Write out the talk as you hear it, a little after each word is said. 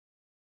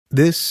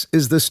This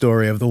is the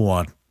story of the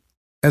one.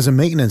 As a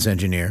maintenance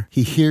engineer,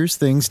 he hears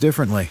things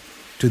differently.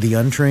 To the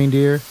untrained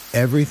ear,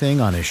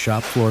 everything on his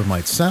shop floor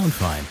might sound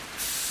fine,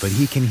 but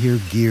he can hear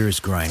gears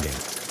grinding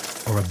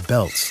or a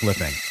belt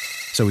slipping.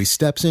 So he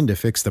steps in to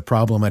fix the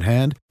problem at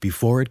hand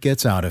before it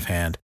gets out of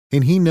hand.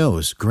 And he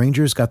knows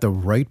Grainger's got the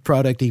right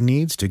product he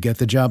needs to get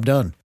the job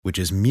done, which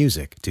is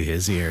music to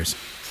his ears.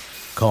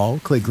 Call,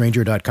 click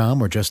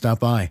Grainger.com, or just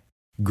stop by.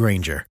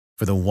 Grainger,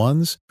 for the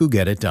ones who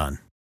get it done.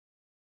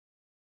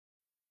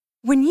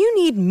 When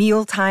you need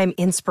mealtime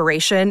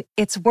inspiration,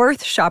 it's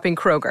worth shopping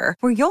Kroger,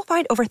 where you'll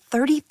find over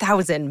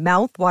 30,000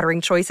 mouth-watering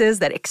choices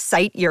that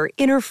excite your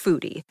inner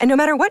foodie. And no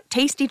matter what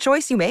tasty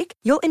choice you make,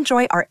 you'll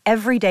enjoy our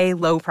everyday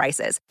low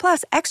prices,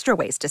 plus extra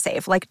ways to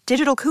save, like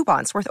digital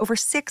coupons worth over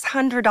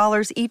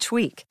 $600 each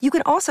week. You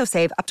can also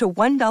save up to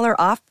 $1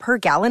 off per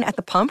gallon at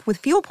the pump with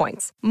fuel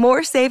points.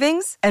 More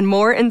savings and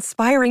more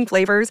inspiring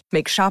flavors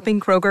make shopping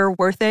Kroger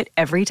worth it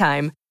every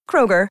time.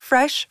 Kroger,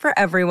 fresh for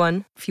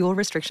everyone. Fuel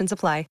restrictions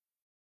apply.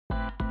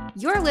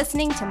 You're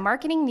listening to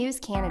Marketing News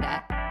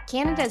Canada,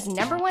 Canada's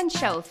 #1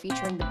 show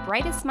featuring the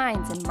brightest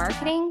minds in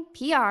marketing,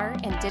 PR,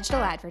 and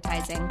digital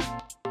advertising.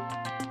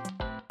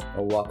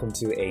 Well, welcome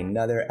to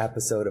another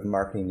episode of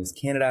Marketing News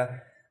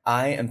Canada.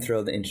 I am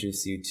thrilled to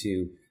introduce you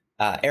to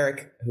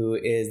Eric, who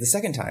is the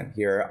second time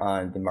here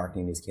on the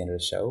Marketing News Canada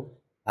show.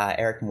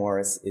 Eric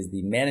Morris is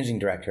the Managing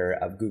Director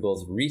of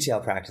Google's retail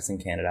practice in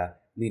Canada,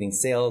 leading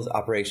sales,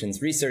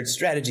 operations, research,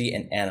 strategy,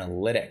 and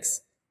analytics.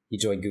 He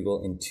joined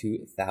Google in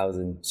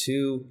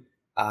 2002,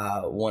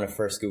 one of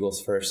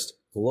Google's first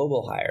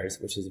global hires,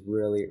 which is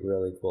really,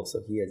 really cool.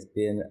 So he has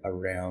been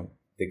around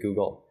the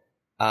Google.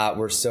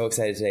 We're so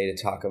excited today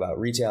to talk about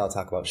retail,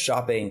 talk about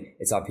shopping.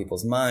 It's on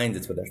people's minds.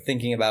 It's what they're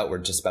thinking about. We're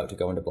just about to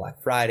go into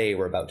Black Friday.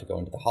 We're about to go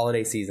into the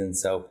holiday season.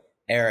 So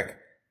Eric,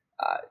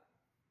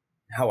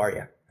 how are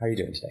you? How are you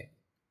doing today?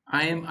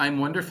 I'm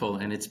wonderful,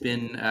 and it's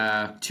been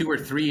 2 or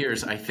 3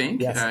 years, I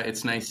think. Yes.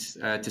 It's nice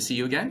to see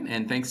you again,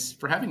 and thanks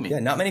for having me. Yeah,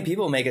 not many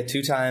people make a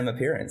 2-time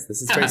appearance.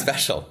 This is very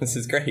special. This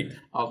is great.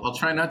 I'll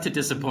try not to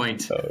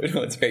disappoint. Oh,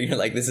 no, it's great. You're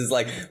like, this is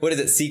like, what is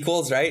it,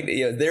 sequels, right?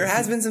 You know, there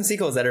has been some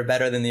sequels that are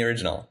better than the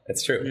original.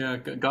 It's true. Yeah,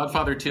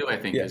 Godfather 2, I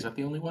think. Yeah. Is that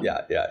the only one?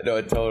 Yeah,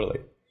 no,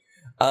 totally.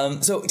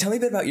 So tell me a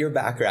bit about your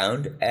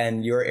background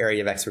and your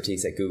area of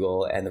expertise at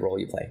Google and the role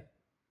you play.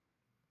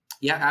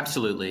 Yeah,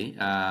 absolutely.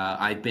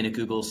 I've been at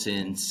Google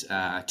since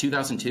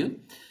 2002,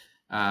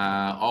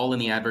 all in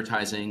the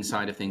advertising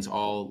side of things,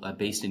 all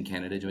based in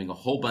Canada, doing a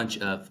whole bunch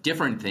of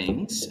different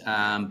things.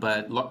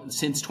 But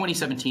since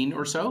 2017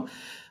 or so,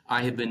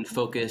 I have been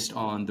focused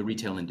on the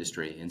retail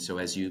industry. And so,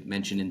 as you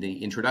mentioned in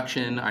the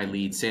introduction, I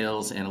lead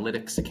sales,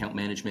 analytics, account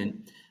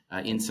management,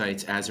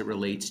 insights as it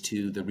relates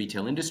to the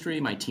retail industry.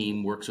 My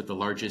team works with the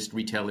largest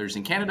retailers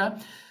in Canada.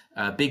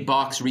 Big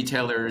box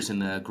retailers in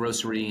the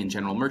grocery and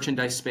general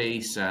merchandise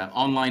space,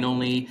 online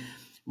only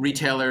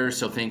retailers.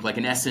 So think like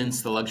an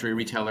Essence, the luxury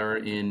retailer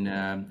in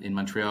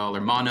Montreal,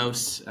 or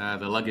Monos,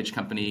 the luggage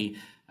company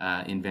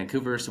in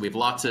Vancouver. So we have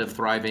lots of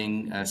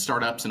thriving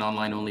startups and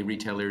online only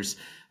retailers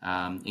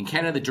in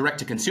Canada. The direct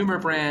to consumer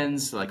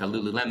brands like a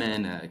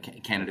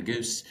Lululemon, Canada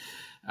Goose.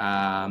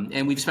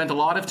 And we've spent a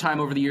lot of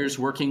time over the years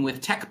working with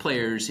tech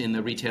players in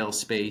the retail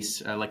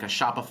space, like a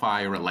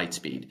Shopify or a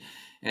Lightspeed.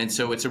 And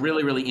so it's a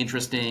really, really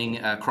interesting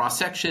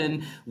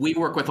cross-section. We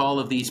work with all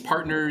of these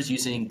partners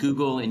using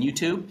Google and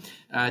YouTube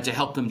to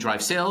help them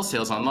drive sales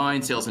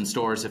online, sales in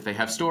stores if they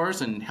have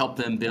stores, and help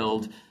them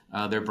build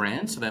their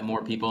brand so that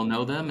more people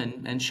know them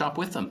and shop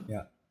with them.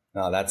 Yeah,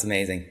 oh, that's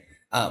amazing.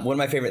 One of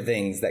my favorite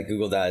things that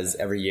Google does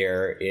every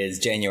year is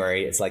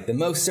January. It's like the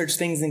most searched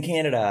things in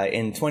Canada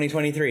in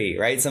 2023,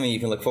 right? Something you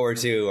can look forward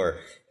to,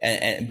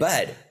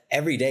 but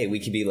every day we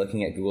could be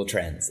looking at Google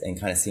Trends and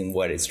kind of seeing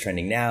what is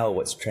trending now,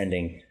 what's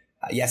trending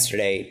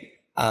yesterday.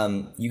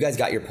 You guys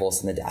got your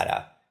pulse in the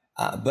data,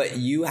 but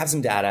you have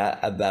some data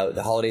about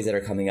the holidays that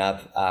are coming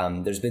up.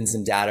 There's been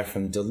some data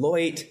from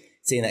Deloitte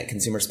saying that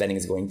consumer spending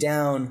is going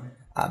down,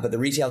 but the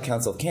Retail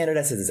Council of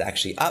Canada says it's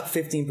actually up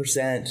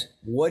 15%.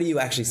 What are you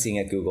actually seeing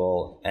at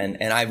Google? And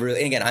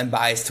I'm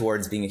biased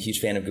towards being a huge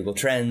fan of Google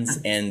Trends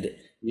and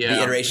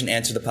the iteration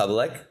Answer the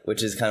Public,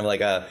 which is kind of like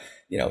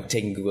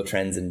taking Google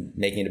Trends and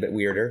making it a bit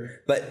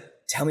weirder.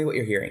 But tell me what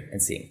you're hearing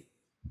and seeing.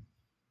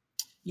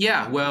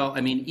 Yeah, well,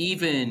 I mean,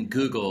 even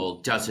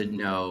Google doesn't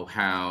know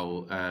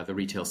how the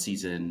retail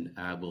season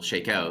will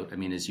shake out. I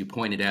mean, as you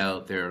pointed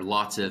out, there are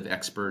lots of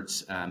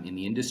experts in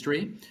the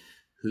industry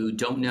who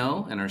don't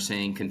know and are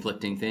saying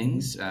conflicting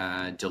things.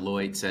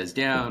 Deloitte says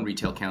down,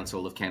 Retail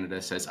Council of Canada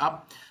says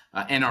up.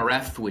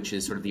 NRF, which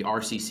is sort of the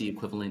RCC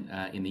equivalent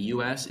in the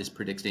US, is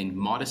predicting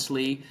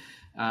modestly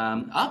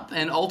up.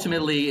 And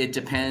ultimately, it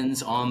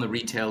depends on the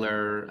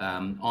retailer,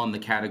 on the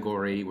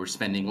category. We're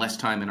spending less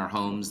time in our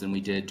homes than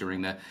we did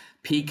during the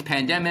peak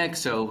pandemic.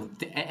 So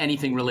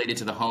anything related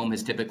to the home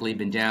has typically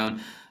been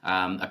down.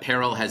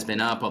 Apparel has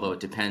been up, although it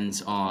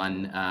depends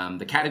on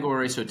the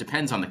category. So it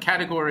depends on the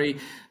category,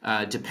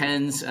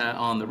 depends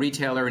on the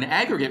retailer. In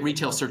aggregate,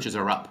 retail searches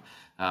are up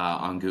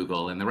on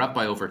Google, and they're up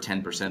by over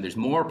 10%. There's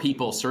more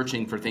people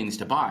searching for things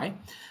to buy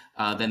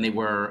than they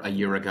were a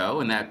year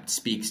ago, and that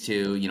speaks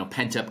to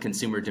pent-up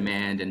consumer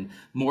demand and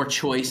more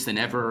choice than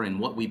ever in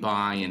what we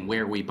buy and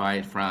where we buy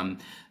it from.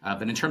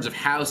 But in terms of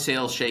how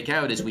sales shake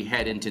out as we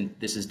head into,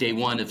 this is day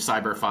one of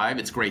Cyber 5,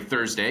 it's Great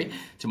Thursday,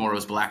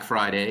 tomorrow's Black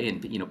Friday,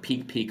 and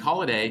peak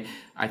holiday,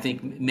 I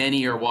think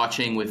many are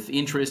watching with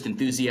interest,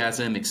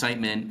 enthusiasm,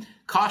 excitement,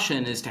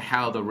 caution as to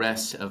how the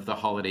rest of the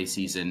holiday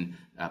season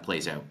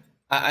plays out.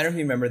 I don't know if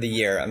you remember the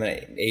year, I'm going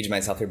to age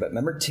myself here, but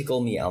remember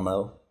Tickle Me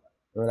Elmo?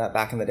 Remember that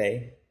back in the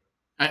day?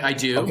 I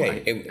do.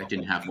 Okay, I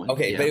didn't have one.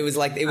 Okay, yeah. But it was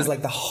like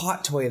the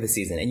hot toy of the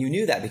season, and you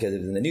knew that because it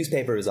was in the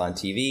newspaper, it was on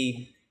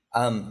TV.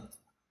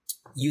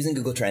 Using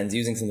Google Trends,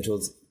 using some of the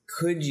tools,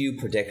 could you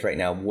predict right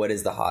now what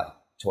is the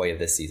hot toy of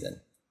this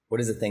season? What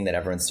is the thing that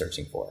everyone's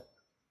searching for?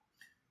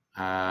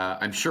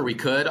 I'm sure we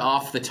could.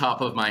 Off the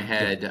top of my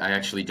head, I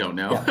actually don't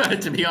know,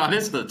 to be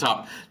honest,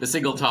 the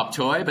single top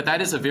toy. But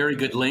that is a very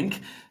good link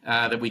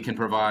that we can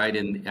provide,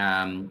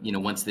 and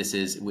once this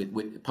is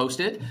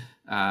posted,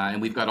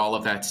 and we've got all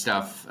of that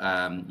stuff,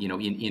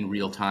 in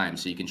real time,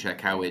 so you can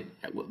check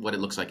what it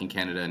looks like in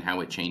Canada and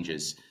how it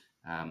changes,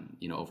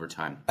 over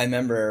time. I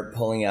remember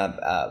pulling up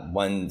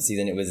one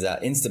season. It was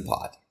Instant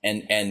Pot,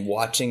 and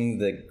watching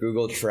the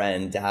Google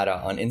Trend data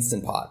on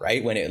Instant Pot,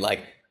 right when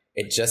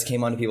it just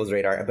came onto people's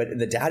radar. But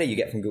the data you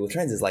get from Google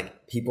Trends is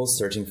people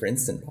searching for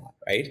Instant Pot,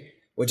 right?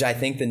 Which I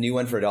think the new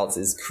one for adults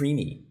is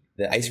Creamy,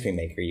 the ice cream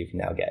maker you can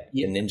now get,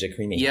 the Ninja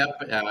Creamy. Yep,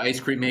 ice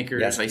cream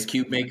makers, yes. Ice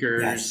cube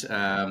makers,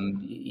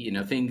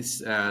 yes. Things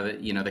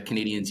that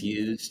Canadians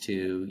use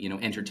to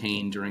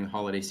entertain during the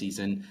holiday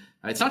season.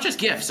 It's not just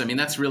gifts. I mean,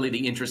 that's really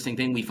the interesting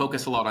thing. We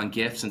focus a lot on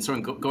gifts, and so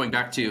going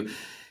back to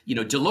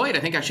Deloitte, I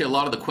think actually a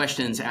lot of the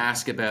questions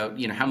ask about,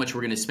 how much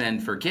we're going to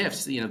spend for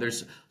gifts.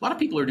 There's a lot of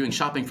people who are doing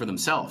shopping for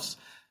themselves,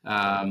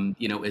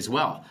 as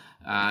well.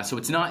 So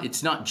it's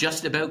not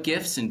just about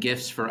gifts and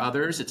gifts for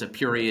others. It's a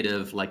period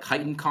of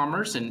heightened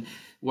commerce. And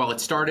while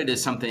it started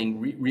as something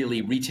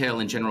really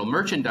retail and general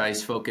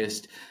merchandise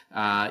focused,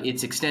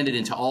 it's extended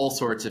into all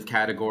sorts of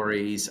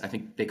categories. I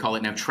think they call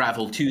it now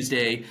Travel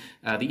Tuesday.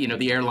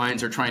 The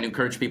airlines are trying to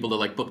encourage people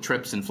to book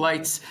trips and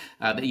flights.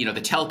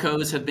 The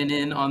telcos have been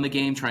in on the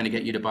game trying to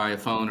get you to buy a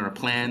phone or a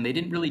plan. They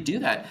didn't really do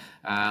that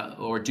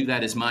or do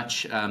that as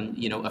much,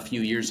 a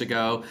few years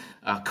ago.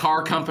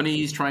 Car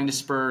companies trying to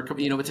spur,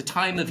 it's a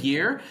time of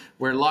year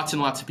where lots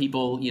and lots of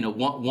people,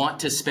 want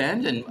to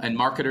spend, and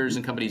marketers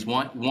and companies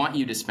want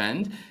you to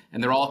spend,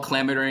 and they're all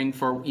clamoring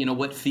for,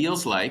 what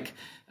feels like,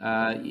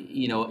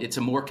 it's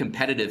a more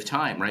competitive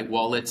time, right?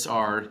 Wallets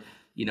are,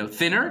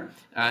 thinner,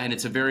 and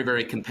it's a very,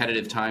 very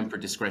competitive time for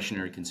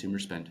discretionary consumer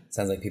spend.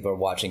 Sounds like people are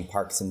watching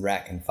Parks and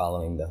Rec and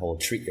following the whole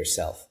treat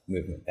yourself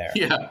movement there.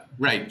 Yeah,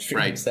 right.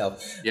 Treat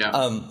yourself.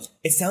 Yeah.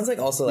 It sounds like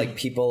also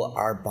people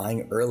are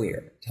buying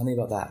earlier. Tell me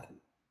about that.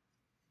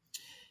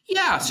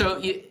 Yeah.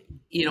 So,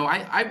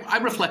 I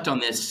reflect on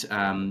this, a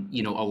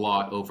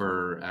lot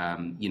over,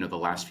 the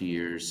last few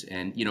years,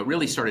 and,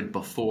 really started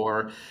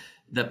before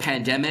the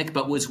pandemic,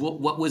 but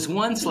what was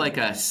once like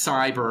a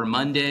Cyber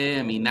Monday.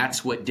 I mean,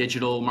 that's what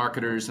digital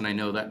marketers, and I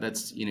know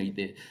that's,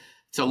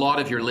 it's a lot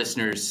of your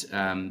listeners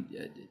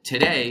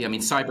today. I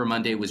mean, Cyber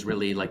Monday was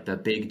really the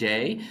big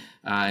day.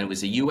 It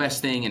was a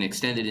US thing and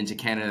extended into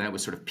Canada. That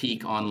was sort of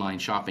peak online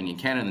shopping in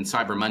Canada. And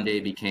Cyber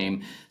Monday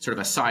became sort of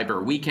a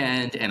cyber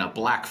weekend, and a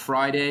Black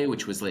Friday,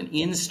 which was an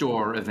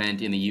in-store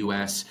event in the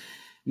US,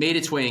 made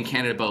its way in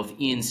Canada, both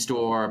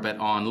in-store but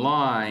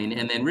online.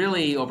 And then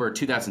really over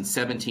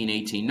 2017,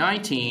 18,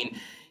 19,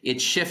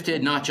 it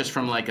shifted not just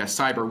from a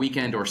cyber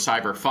weekend or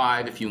Cyber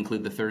 5, if you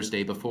include the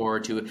Thursday before,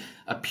 to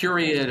a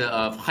period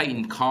of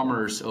heightened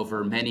commerce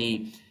over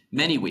many,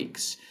 many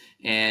weeks.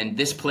 And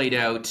this played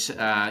out,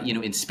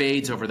 in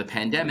spades over the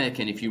pandemic.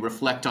 And if you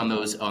reflect on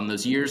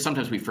those years,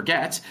 sometimes we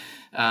forget,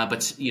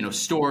 but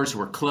stores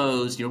were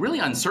closed. Really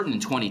uncertain in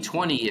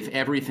 2020 if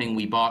everything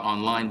we bought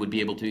online would be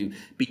able to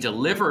be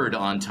delivered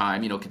on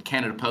time. Could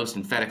Canada Post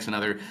and FedEx and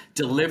other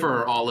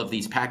deliver all of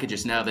these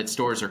packages now that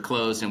stores are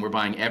closed and we're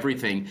buying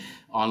everything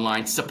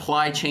online?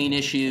 Supply chain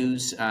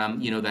issues,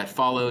 that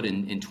followed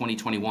in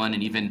 2021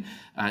 and even,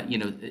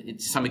 to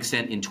some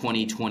extent in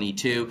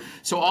 2022.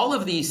 So all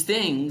of these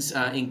things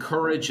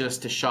encourage us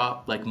to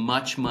shop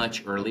much,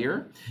 much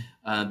earlier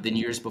than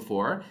years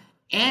before.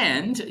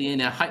 And in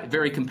a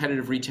very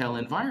competitive retail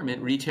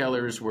environment,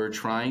 retailers were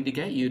trying to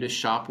get you to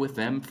shop with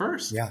them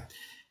first. Yeah.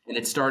 And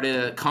it started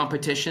a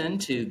competition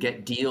to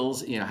get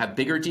deals, have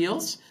bigger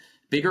deals,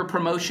 bigger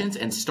promotions,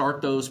 and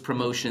start those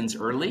promotions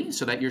early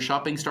so that your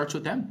shopping starts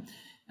with them.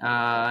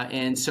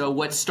 And so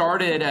what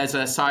started as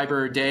a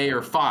Cyber Day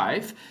or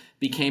 5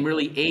 became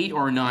really 8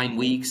 or 9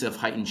 weeks of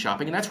heightened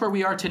shopping. And that's where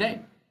we are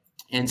today.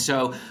 And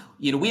so,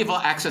 we have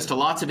access to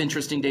lots of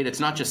interesting data. It's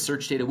not just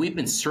search data. We've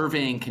been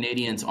surveying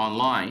Canadians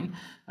online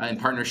in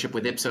partnership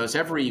with Ipsos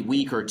every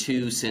week or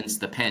two since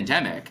the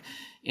pandemic.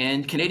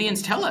 And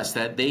Canadians tell us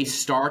that they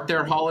start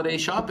their holiday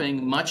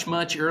shopping much,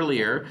 much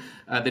earlier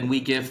than we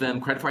give them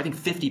credit for. I think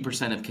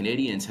 50% of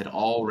Canadians had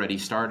already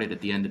started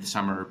at the end of the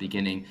summer or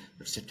beginning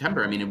of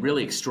September. I mean, a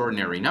really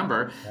extraordinary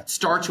number. Yeah.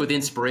 Starts with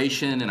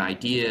inspiration and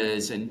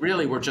ideas, and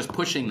really we're just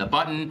pushing the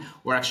button.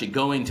 We're actually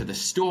going to the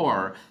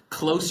store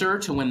closer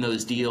to when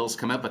those deals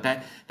come out. But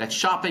that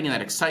shopping and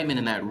that excitement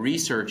and that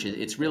research,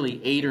 it's really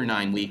 8 or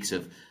 9 weeks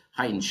of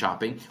heightened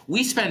shopping.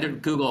 We spend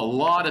at Google a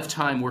lot of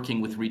time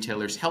working with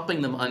retailers,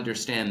 helping them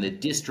understand the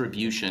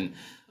distribution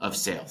of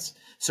sales.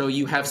 So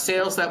you have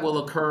sales that will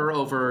occur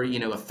over, a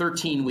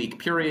 13-week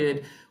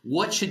period.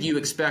 What should you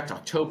expect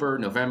October,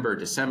 November,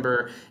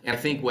 December? And I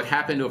think what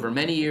happened over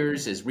many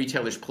years is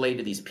retailers played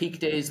to these peak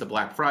days, the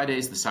Black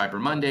Fridays, the Cyber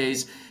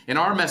Mondays. And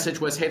our message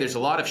was, hey, there's a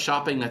lot of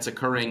shopping that's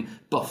occurring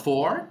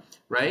before,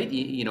 right?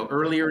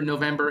 Earlier in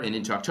November and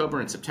into October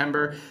and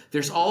September.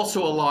 There's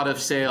also a lot of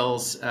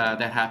sales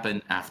that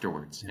happen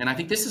afterwards. And I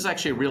think this is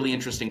actually a really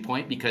interesting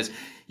point, because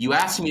you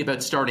asked me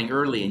about starting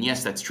early, and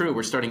yes, that's true.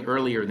 We're starting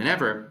earlier than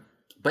ever,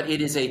 but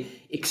it is a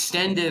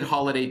extended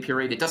holiday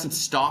period. It doesn't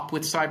stop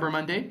with Cyber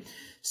Monday.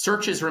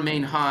 Searches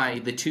remain high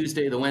the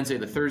Tuesday, the Wednesday,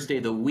 the Thursday,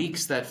 the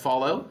weeks that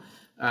follow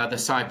the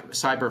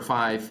Cyber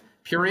 5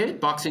 period.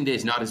 Boxing Day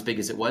is not as big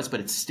as it was,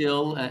 but it's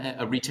still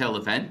a retail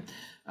event.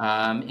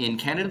 In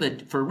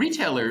Canada, for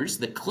retailers,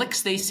 the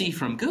clicks they see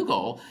from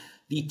Google,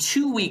 the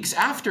 2 weeks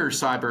after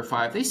Cyber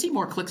 5, they see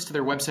more clicks to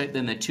their website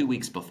than the 2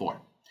 weeks before.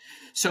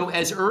 So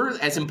as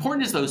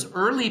important as those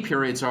early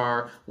periods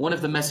are, one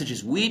of the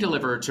messages we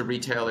deliver to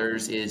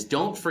retailers is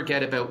don't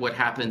forget about what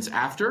happens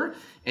after,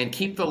 and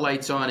keep the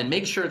lights on, and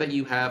make sure that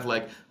you have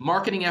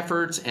marketing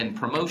efforts and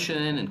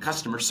promotion and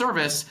customer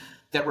service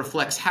that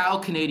reflects how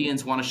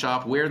Canadians want to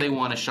shop, where they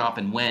want to shop,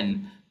 and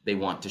when they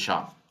want to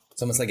shop.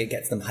 It's almost like it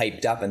gets them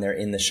hyped up and they're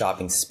in the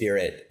shopping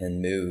spirit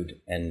and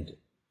mood and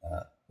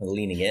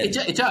leaning in.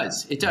 It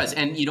does.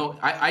 And,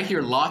 I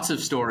hear lots of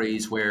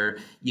stories where,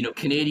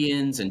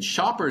 Canadians and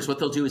shoppers, what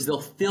they'll do is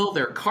they'll fill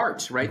their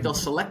carts, right? Mm-hmm. They'll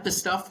select the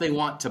stuff they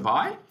want to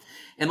buy,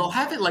 and they'll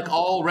have it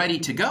all ready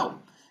to go.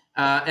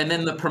 And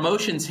then the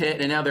promotions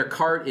hit, and now their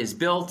cart is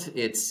built.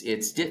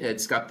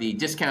 It's got the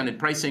discounted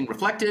pricing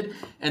reflected,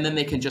 and then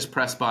they can just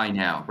press buy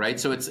now, right?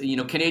 So it's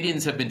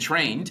Canadians have been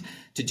trained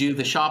to do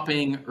the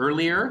shopping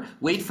earlier,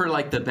 wait for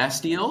the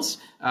best deals,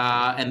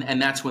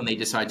 and that's when they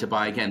decide to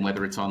buy again,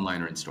 whether it's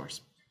online or in stores.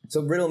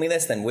 So riddle me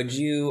this then: would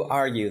you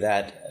argue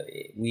that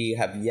we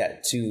have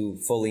yet to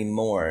fully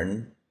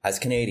mourn as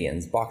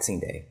Canadians Boxing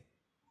Day?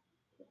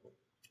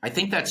 I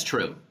think that's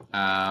true.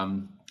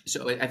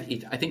 So I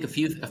think a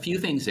few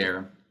things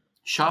there.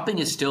 Shopping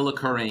is still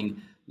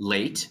occurring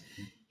late,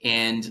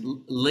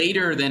 and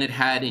later than it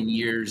had in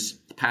years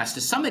past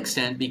to some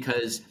extent,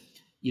 because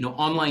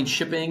online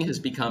shipping has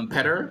become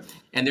better,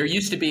 and there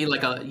used to be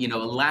a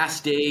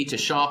last day to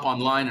shop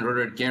online in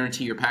order to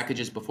guarantee your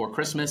packages before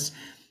Christmas.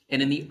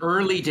 And in the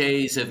early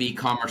days of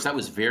e-commerce, that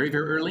was very,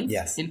 very early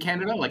in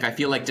Canada. I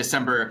feel like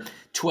December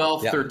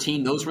 12,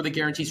 13, those were the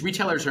guarantees.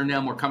 Retailers are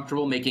now more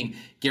comfortable making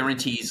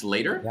guarantees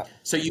later. Yep.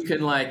 So you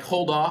can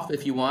hold off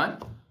if you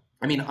want.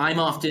 I mean,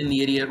 I'm often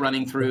the idiot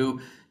running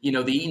through,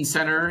 the Eaton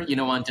Center,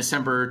 on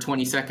December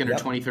 22nd or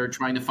 23rd,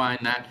 trying to find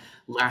that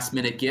last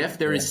minute gift.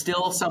 There is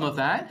still some of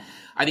that.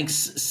 I think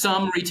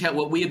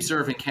what we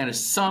observe in Canada,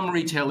 some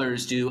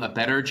retailers do a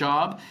better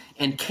job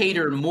and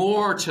cater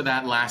more to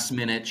that last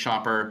minute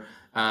shopper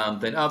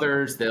than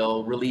others.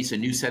 They'll release a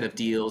new set of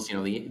deals,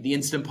 the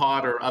Instant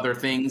Pot or other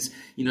things,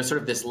 sort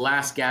of this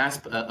last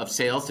gasp of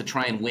sales to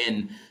try and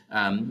win,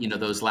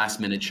 those last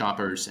minute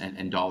shoppers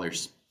and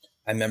dollars.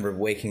 I remember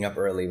waking up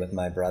early with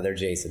my brother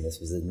Jason. This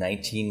was in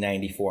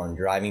 1994, and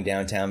driving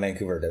downtown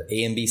Vancouver to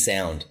A&B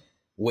Sound,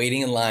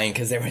 waiting in line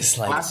because there was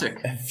Classic.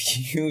 A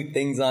few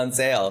things on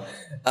sale.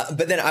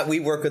 But then we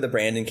work with a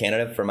brand in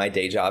Canada for my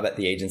day job at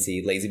the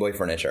agency Lazy Boy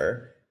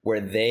Furniture,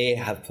 where they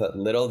have put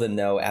little to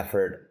no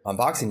effort on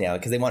Boxing Day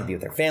because they want to be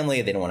with their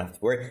family. They don't want to have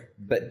to worry.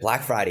 But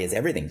Black Friday is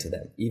everything to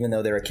them, even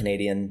though they're a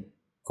Canadian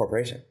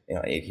corporation,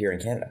 here in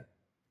Canada.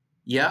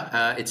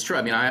 Yeah, it's true.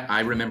 I mean,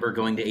 I remember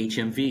going to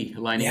HMV,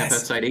 lining up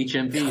outside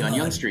HMV on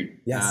Yonge Street.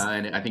 Yes.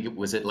 And I think it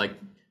was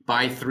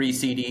buy 3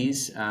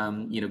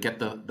 CDs, get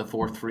the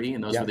 4th free,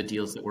 and those were the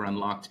deals that were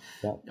unlocked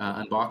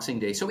on Boxing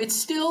Day. So it's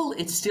still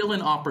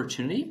an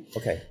opportunity.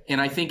 Okay.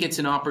 And I think it's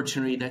an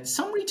opportunity that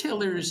some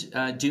retailers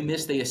do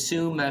miss. They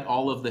assume that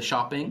all of the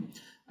shopping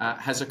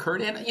has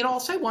occurred. And I'll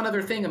say one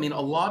other thing. I mean,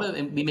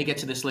 and we may get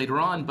to this later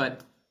on,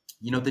 but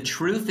the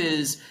truth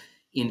is,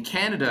 in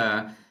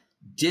Canada,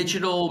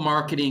 digital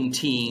marketing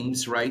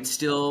teams, right,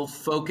 still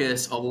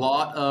focus a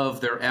lot of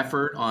their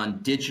effort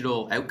on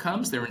digital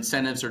outcomes. Their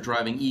incentives are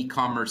driving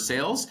e-commerce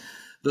sales.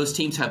 Those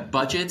teams have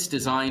budgets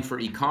designed for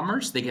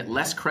e-commerce. They get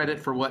less credit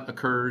for what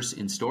occurs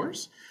in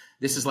stores.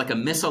 This is like a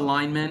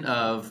misalignment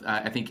of,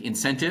 I think,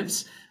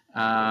 incentives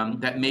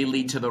that may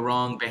lead to the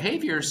wrong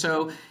behavior.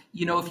 So,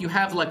 if you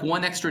have like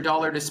 $1 extra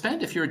to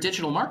spend, if you're a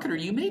digital marketer,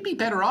 you may be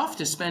better off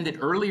to spend it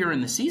earlier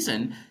in the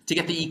season to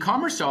get the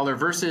e-commerce dollar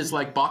versus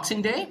like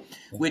Boxing Day,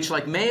 which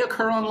like may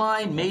occur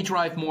online, may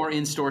drive more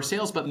in-store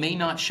sales, but may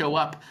not show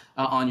up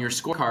on your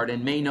scorecard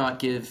and may not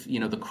give,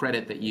 the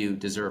credit that you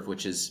deserve,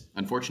 which is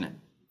unfortunate.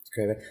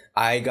 Great.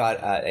 I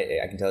got,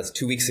 I can tell this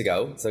 2 weeks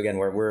ago. So again,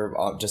 we're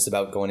just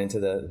about going into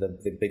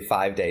the big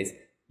 5 days.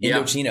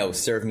 Indochino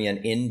served me an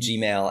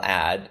in-Gmail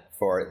ad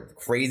for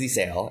crazy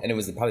sale. And it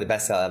was probably the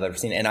best sale I've ever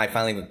seen. And I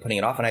finally was putting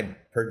it off, and I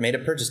made a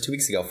purchase 2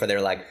 weeks ago for their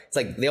it's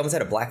like they almost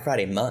had a Black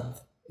Friday month,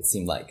 it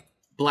seemed like.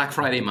 Black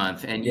Friday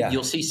month. And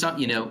you'll see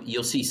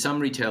some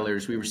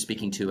retailers. We were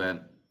speaking to a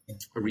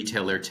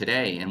retailer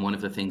today, and one of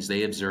the things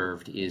they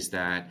observed is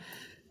that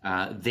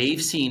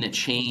they've seen a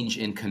change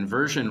in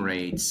conversion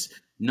rates,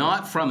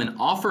 not from an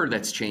offer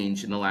that's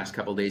changed in the last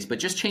couple of days, but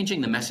just changing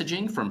the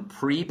messaging from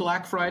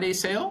pre-Black Friday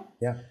sale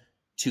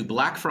to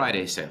Black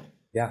Friday sale.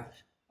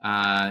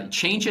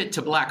 Change it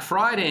to Black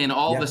Friday, and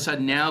all of a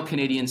sudden now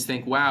Canadians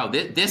think, wow,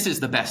 this is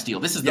the best deal.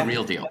 This is the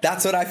real deal.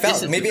 That's what I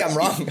felt. Maybe I'm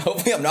wrong.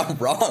 Hopefully I'm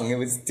not wrong. It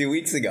was 2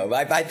 weeks ago.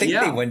 I think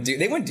they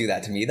wouldn't do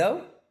that to me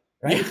though.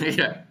 Right?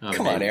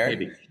 Come on, Aaron.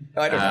 Maybe.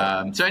 I don't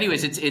know. So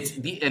anyways,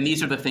 and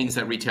these are the things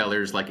that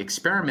retailers like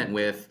experiment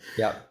with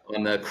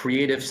on the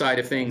creative side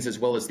of things, as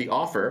well as the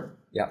offer.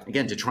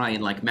 Again, to try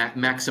and like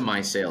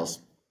maximize sales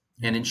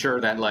and ensure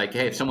that like,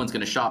 hey, if someone's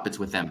going to shop, it's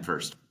with them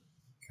first.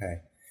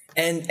 Okay.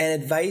 And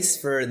advice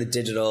for the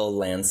digital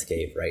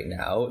landscape right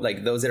now,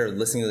 like those that are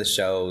listening to the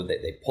show, they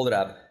pulled it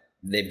up.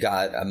 They've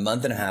got a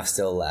month and a half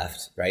still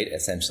left, right?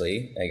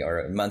 Essentially, or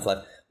a month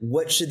left.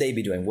 What should they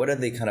be doing? What are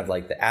the kind of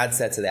like the ad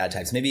sets or the ad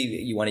types? Maybe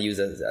you want to use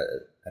an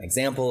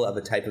example of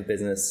a type of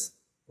business.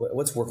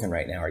 What's working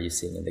right now? Are you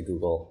seeing in the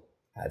Google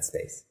ad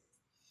space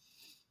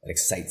that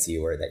excites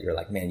you, or that you're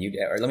like, man,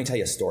 or let me tell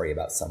you a story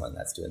about someone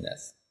that's doing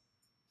this?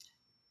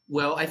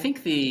 Well, I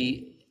think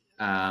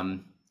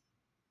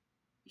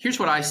here's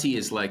what I see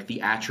as like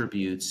the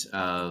attributes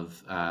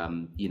of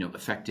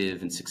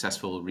effective and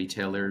successful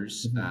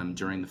retailers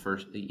during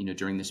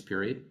this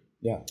period.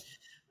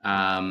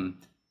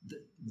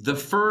 The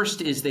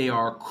first is they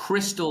are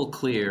crystal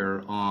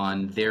clear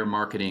on their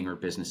marketing or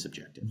business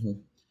objective.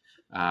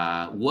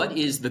 What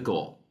is the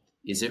goal?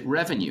 Is it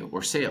revenue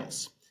or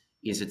sales?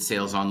 Is it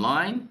sales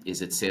online?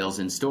 Is it sales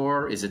in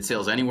store? Is it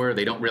sales anywhere?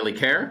 They don't really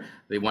care.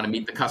 They want to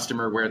meet the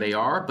customer where they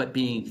are, but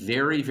being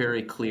very,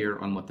 very clear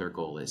on what their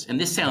goal is. And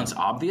this sounds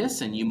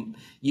obvious, and you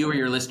or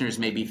your listeners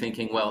may be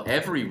thinking, well,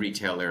 every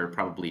retailer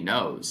probably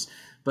knows.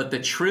 But the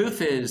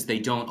truth is they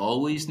don't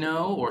always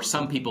know, or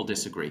some people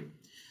disagree.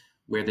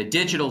 Where the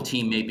digital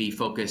team may be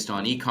focused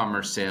on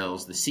e-commerce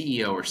sales, the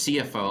CEO or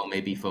CFO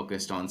may be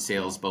focused on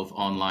sales both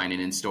online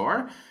and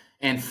in-store.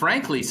 And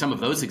frankly, some of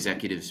those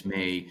executives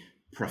may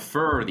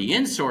prefer the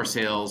in-store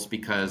sales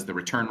because the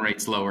return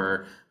rate's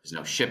lower, there's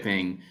no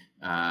shipping,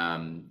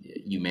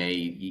 you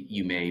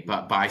may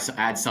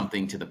add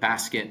something to the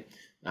basket,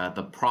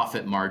 the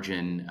profit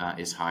margin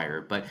is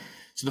higher.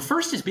 So the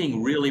first is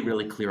being really,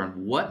 really clear on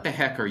what the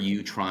heck are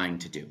you trying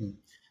to do?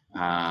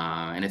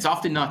 And it's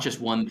often not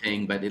just one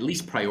thing, but at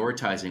least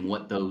prioritizing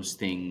what those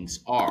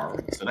things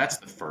are. So that's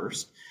the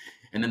first.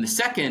 And then the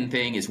second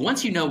thing is,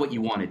 once you know what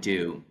you want to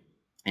do,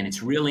 and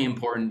it's really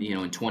important,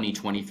 in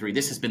 2023,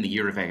 this has been the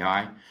year of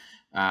AI.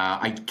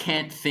 I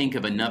can't think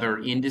of another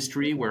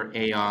industry where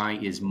AI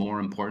is more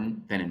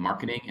important than in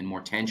marketing, and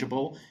more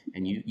tangible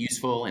and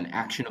useful and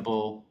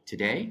actionable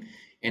today.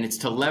 And it's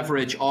to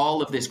leverage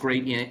all of this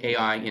great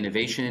AI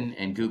innovation,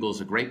 and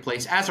Google's a great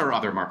place, as are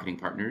other marketing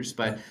partners.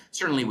 But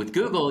certainly with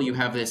Google, you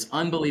have this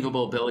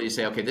unbelievable ability to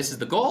say, okay, this is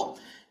the goal.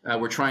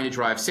 We're trying to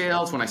drive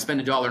sales. When I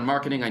spend $1 in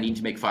marketing, I need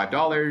to make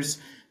 $5.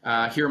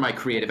 Here are my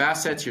creative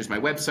assets. Here's my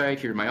website.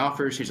 Here are my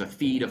offers. Here's a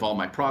feed of all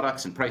my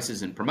products and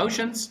prices and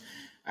promotions.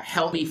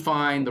 Help me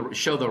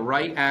show the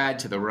right ad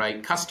to the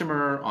right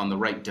customer on the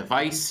right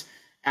device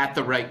at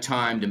the right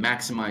time to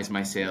maximize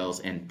my sales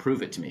and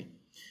prove it to me.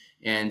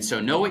 And so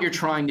know what you're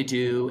trying to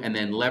do, and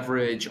then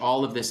leverage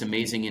all of this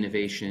amazing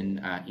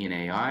innovation in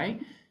AI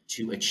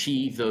to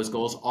achieve those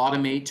goals,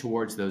 automate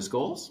towards those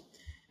goals.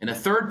 And the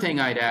third thing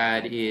I'd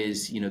add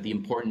is, the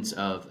importance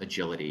of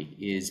agility,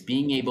 is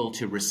being able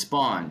to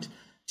respond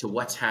to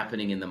what's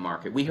happening in the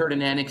market. We heard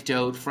an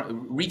anecdote.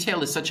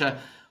 Retail is such a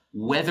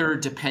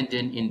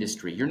weather-dependent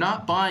industry. You're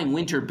not buying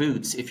winter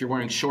boots if you're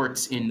wearing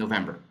shorts in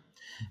November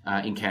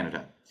in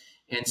Canada.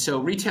 And so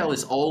retail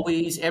is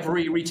always,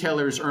 every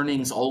retailer's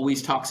earnings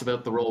always talks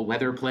about the role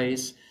weather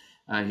plays.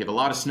 You have a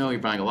lot of snow, you're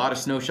buying a lot of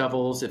snow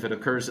shovels. If it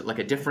occurs at like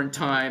a different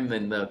time,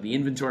 then the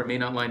inventory may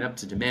not line up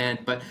to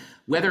demand. But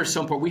weather is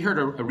so important. We heard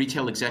a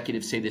retail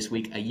executive say this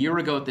week, a year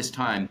ago at this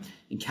time,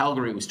 in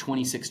Calgary, it was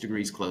 26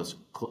 degrees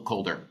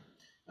colder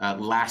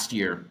last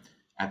year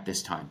at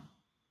this time.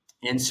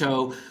 And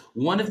so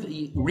one of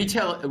the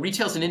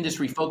retail's an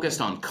industry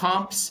focused on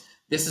comps.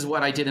 This is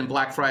what I did in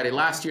Black Friday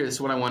last year. This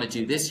is what I want to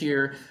do this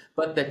year.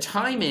 But the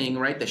timing,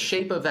 right, the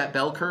shape of that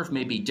bell curve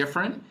may be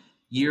different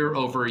year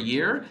over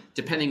year,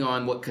 depending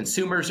on what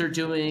consumers are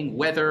doing,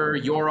 weather,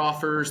 your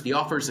offers, the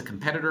offers a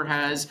competitor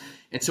has.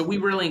 And so we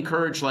really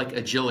encourage like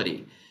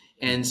agility.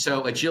 And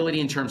so agility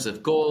in terms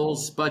of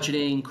goals,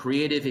 budgeting,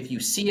 creative. If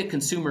you see a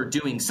consumer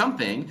doing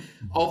something,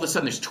 all of a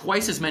sudden there's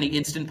twice as many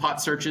Instant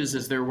Pot searches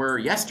as there were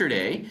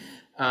yesterday,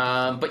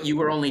 but you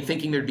were only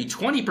thinking there'd be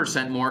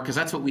 20% more because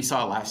that's what we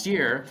saw last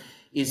year,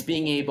 is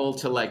being able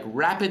to like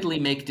rapidly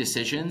make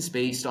decisions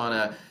based on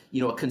a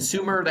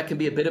consumer that can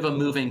be a bit of a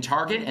moving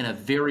target and a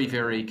very,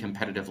 very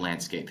competitive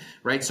landscape,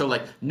 right? So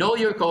like know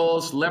your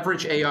goals,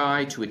 leverage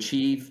AI to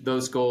achieve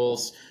those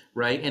goals,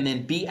 right? And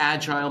then be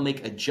agile,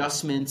 make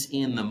adjustments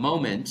in the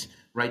moment,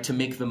 right? To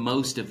make the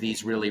most of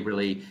these really,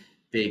 really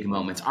big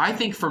moments. I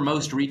think for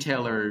most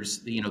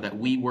retailers, that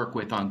we work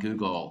with on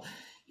Google,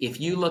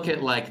 if you look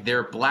at like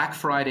their Black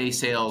Friday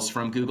sales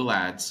from Google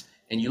Ads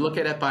and you look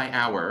at it by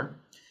hour,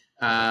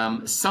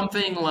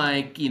 something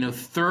like,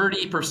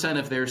 30%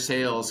 of their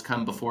sales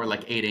come before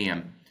like 8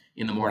 a.m.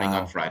 in the morning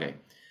on Friday.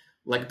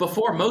 Like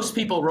before most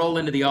people roll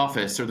into the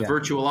office or the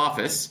virtual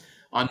office,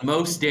 on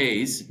most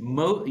days,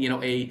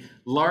 a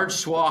large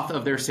swath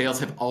of their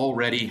sales have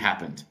already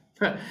happened.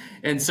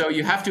 And so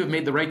you have to have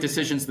made the right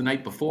decisions the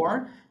night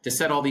before to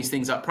set all these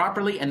things up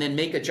properly and then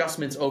make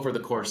adjustments over the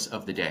course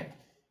of the day.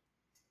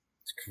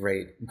 It's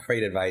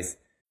great advice.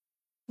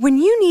 When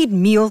you need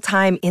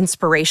mealtime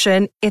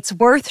inspiration, it's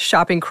worth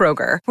shopping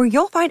Kroger, where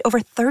you'll find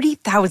over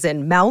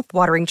 30,000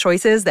 mouth-watering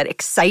choices that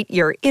excite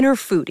your inner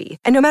foodie.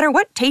 And no matter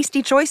what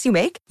tasty choice you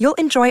make, you'll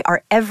enjoy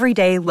our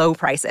everyday low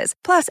prices,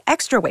 plus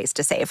extra ways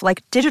to save,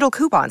 like digital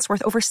coupons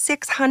worth over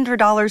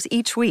 $600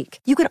 each week.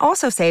 You can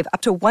also save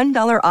up to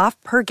 $1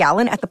 off per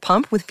gallon at the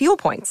pump with fuel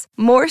points.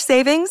 More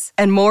savings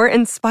and more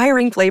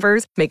inspiring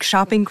flavors make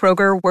shopping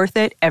Kroger worth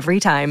it every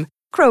time.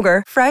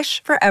 Kroger,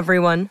 fresh for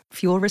everyone.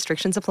 Fuel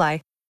restrictions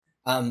apply.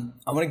 I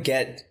want to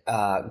get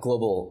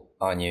global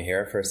on you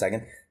here for a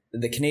second.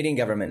 The Canadian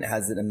government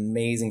has an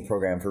amazing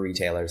program for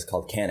retailers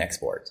called Can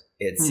Export.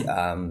 It's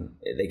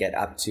they get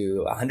up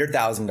to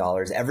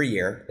 $100,000 every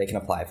year they can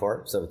apply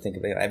for. So think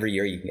of it, every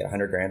year you can get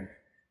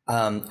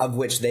 $100,000, of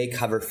which they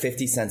cover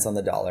 50 cents on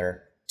the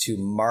dollar to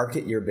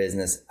market your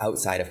business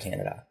outside of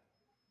Canada.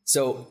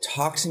 So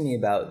talk to me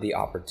about the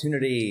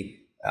opportunity.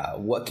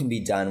 What can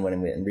be done when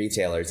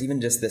retailers,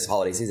 even just this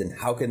holiday season,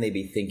 how can they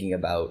be thinking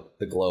about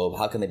the globe?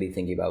 How can they be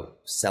thinking about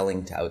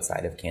selling to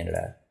outside of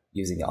Canada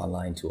using the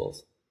online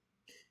tools?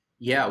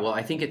 Yeah, well,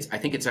 I think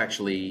it's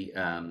actually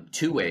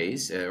two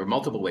ways or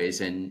multiple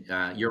ways. And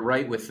you're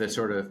right with the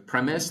sort of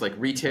premise, like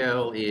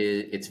retail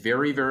it's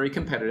very, very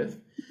competitive.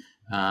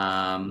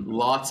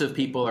 Lots of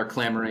people are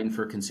clamoring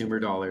for consumer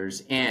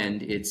dollars,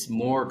 and it's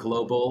more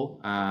global,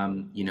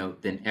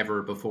 than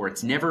ever before.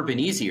 It's never been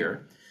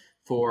easier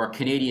for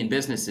Canadian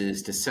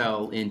businesses to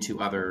sell into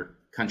other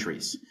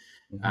countries.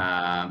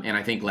 And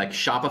I think like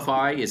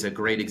Shopify is a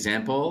great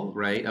example,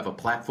 right, of a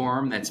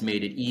platform that's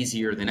made it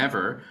easier than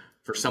ever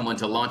for someone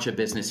to launch a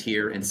business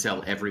here and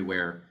sell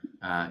everywhere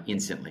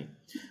instantly,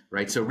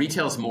 right? So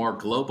retail's more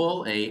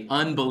global, a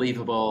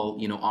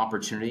unbelievable,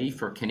 opportunity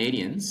for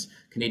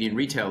Canadian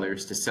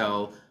retailers to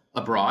sell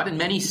abroad. And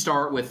many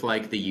start with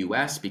like the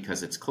US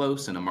because it's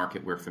close and a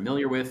market we're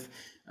familiar with.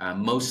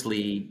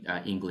 Mostly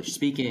English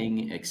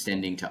speaking,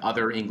 extending to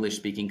other English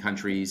speaking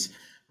countries,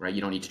 right?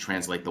 You don't need to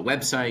translate the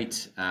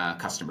website.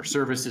 Customer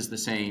service is the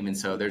same. And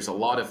so there's a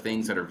lot of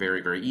things that are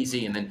very, very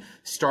easy. And then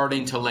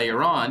starting to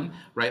layer on,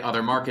 right,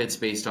 other markets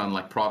based on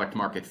like product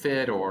market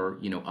fit or,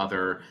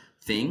 other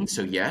things.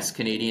 So yes,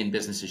 Canadian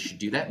businesses should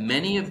do that.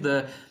 Many of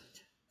the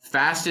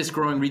fastest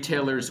growing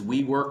retailers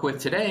we work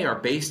with today are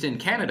based in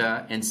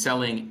Canada and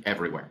selling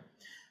everywhere.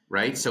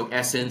 Right, so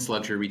Essence,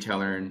 luxury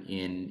retailer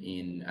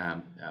in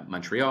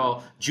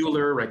Montreal,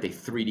 jeweler, right? They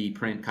 3D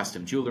print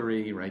custom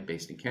jewelry, right?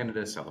 Based in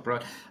Canada, sell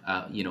abroad.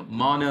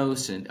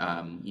 Monos and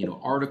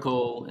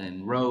Article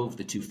and Rove,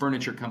 the two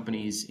furniture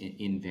companies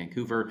in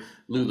Vancouver.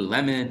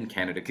 Lululemon,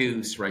 Canada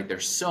Goose, right?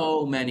 There's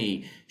so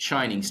many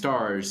shining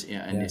stars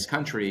in this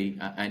country,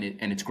 and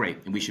it's great,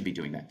 and we should be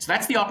doing that. So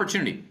that's the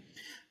opportunity.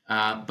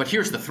 But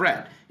here's the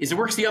threat: is it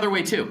works the other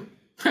way too.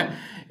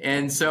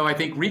 And so I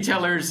think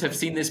retailers have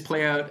seen this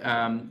play out,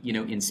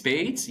 in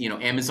spades.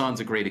 Amazon's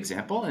a great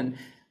example. And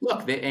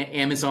look,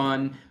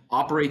 Amazon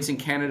operates in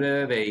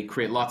Canada. They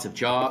create lots of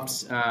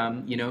jobs,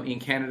 in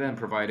Canada and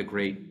provide a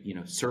great,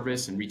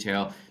 service and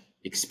retail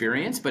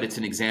experience. But it's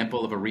an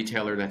example of a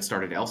retailer that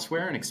started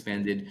elsewhere and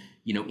expanded,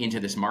 into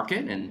this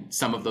market. And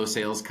some of those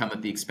sales come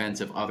at the expense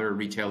of other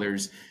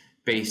retailers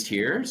based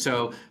here.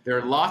 So there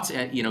are lots,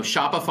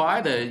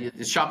 Shopify,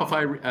 the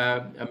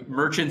Shopify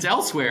merchants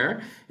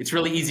elsewhere, it's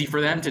really easy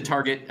for them to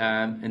target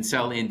and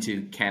sell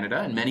into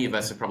Canada. And many of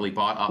us have probably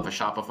bought off a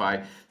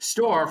Shopify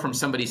store from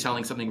somebody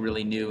selling something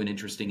really new and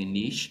interesting and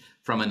niche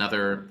from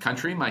another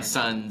country. My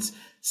son's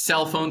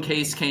cell phone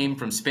case came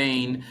from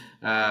Spain.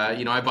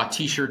 I bought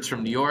t-shirts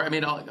from New York. I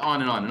mean,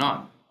 on and on and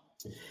on.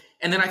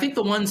 And then I think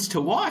the ones to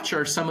watch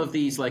are some of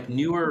these like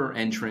newer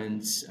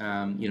entrants,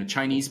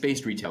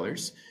 Chinese-based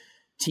retailers.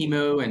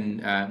 Temu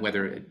and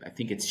whether I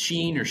think it's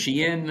Shein or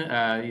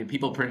Shein,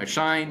 people print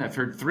Shine. I've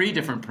heard 3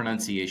 different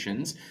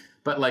pronunciations,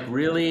 but like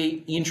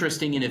really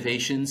interesting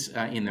innovations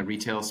in the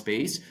retail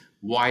space,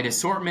 wide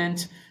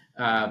assortment,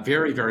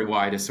 very, very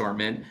wide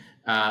assortment,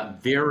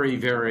 very,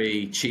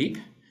 very cheap.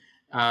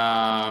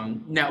 Now,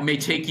 it may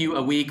take you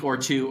a week or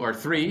 2 or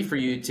 3 for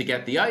you to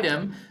get the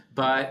item,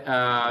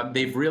 but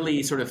they've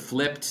really sort of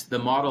flipped the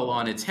model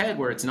on its head,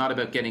 where it's not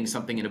about getting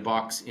something in a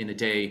box in a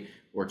day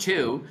or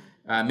 2.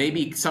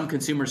 Maybe some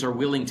consumers are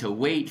willing to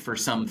wait for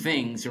some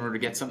things in order to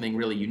get something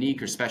really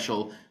unique or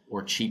special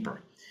or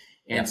cheaper.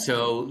 And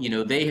so,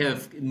 they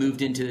have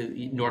moved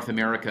into North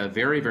America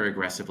very, very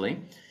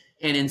aggressively.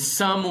 And in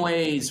some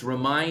ways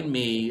remind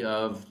me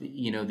of,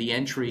 the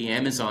entry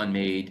Amazon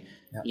made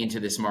into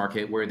this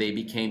market, where they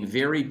became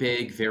very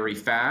big, very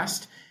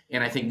fast.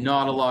 And I think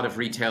not a lot of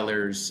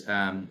retailers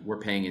were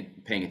paying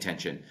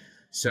attention.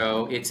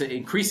 So it's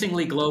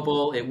increasingly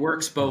global. It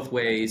works both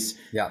ways.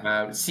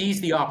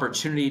 Seize the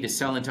opportunity to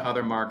sell into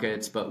other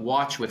markets, but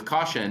watch with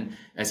caution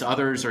as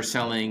others are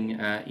selling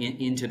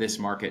into this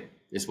market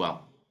as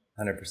well.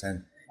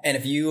 100%. And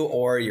if you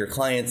or your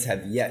clients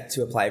have yet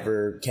to apply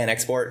for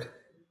CanExport,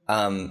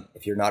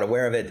 if you're not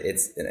aware of it,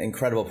 it's an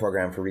incredible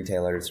program for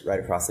retailers right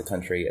across the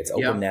country. It's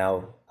open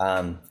now.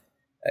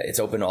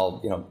 It's open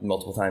all,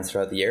 multiple times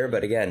throughout the year.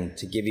 But again,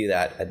 to give you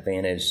that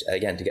advantage,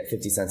 again, to get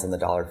 50 cents on the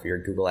dollar for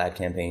your Google ad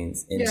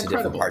campaigns into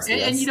different parts of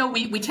the US. And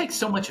we take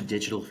so much of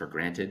digital for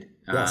granted.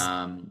 Yes.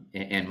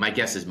 And my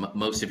guess is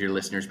most of your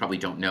listeners probably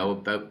don't know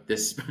about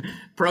this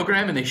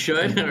program, and they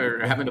should,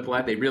 or haven't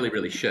applied. They really,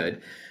 really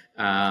should.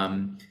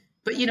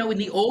 But, in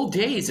the old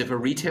days, if a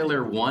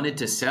retailer wanted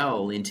to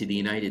sell into the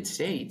United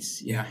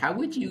States, how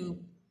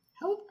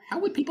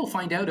would people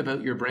find out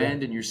about your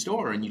brand and your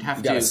store? And you'd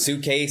have got a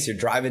suitcase, you're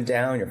driving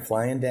down, you're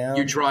flying down.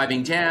 You're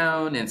driving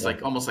down, and it's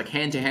like almost like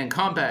hand-to-hand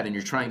combat, and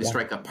you're trying to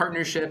strike up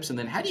partnerships. And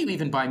then how do you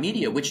even buy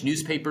media? Which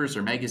newspapers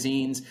or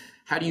magazines?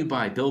 How do you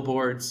buy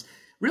billboards?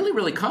 Really,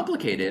 really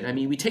complicated. I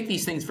mean, we take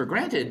these things for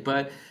granted,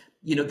 but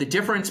the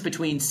difference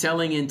between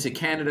selling into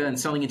Canada and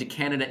selling into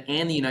Canada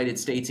and the United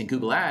States in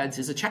Google Ads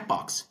is a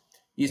checkbox.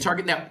 You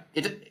target now.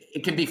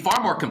 It can be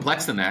far more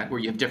complex than that, where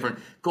you have different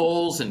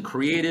goals and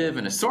creative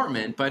and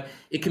assortment, but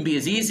it can be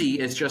as easy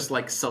as just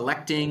like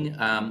selecting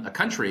a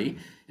country.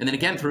 And then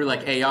again, through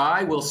like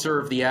AI, will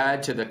serve the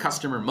ad to the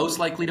customer most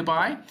likely to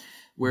buy,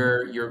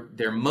 where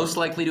they're most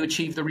likely to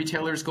achieve the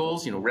retailer's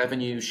goals,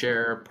 revenue,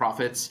 share,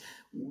 profits,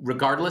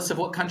 regardless of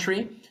what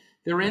country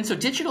they're in. So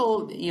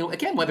digital,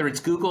 again, whether it's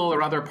Google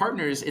or other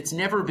partners, it's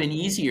never been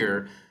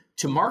easier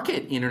to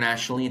market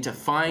internationally and to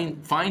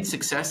find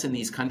success in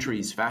these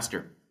countries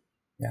faster.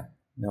 Yeah,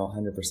 no,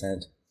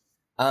 100%.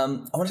 I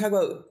want to talk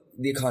about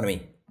the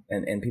economy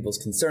and people's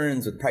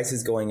concerns with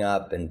prices going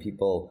up and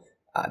people,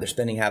 their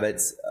spending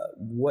habits.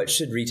 What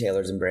should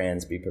retailers and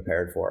brands be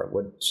prepared for?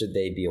 What should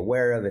they be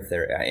aware of?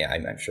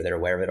 I'm sure they're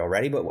aware of it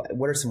already, but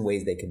what are some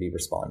ways they could be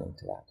responding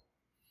to that?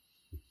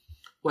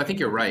 Well, I think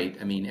you're right.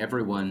 I mean,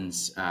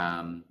 everyone's,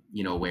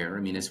 aware. I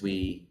mean, as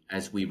we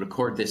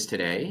record this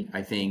today,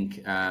 I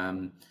think,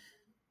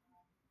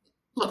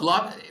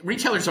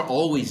 retailers are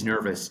always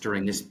nervous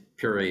during this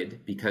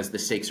period because the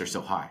stakes are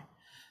so high.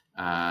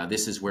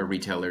 This is where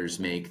retailers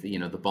make the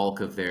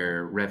bulk of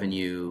their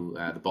revenue,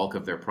 the bulk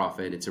of their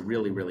profit. It's a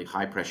really, really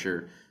high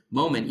pressure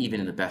moment, even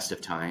in the best of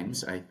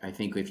times. I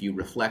think if you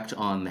reflect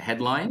on the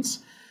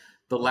headlines,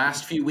 the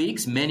last few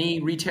weeks,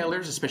 many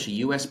retailers, especially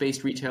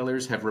US-based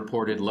retailers, have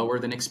reported lower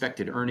than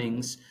expected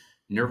earnings,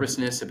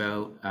 nervousness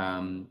about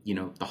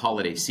the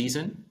holiday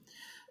season.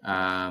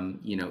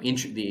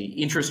 The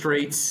interest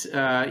rates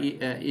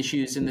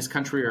issues in this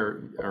country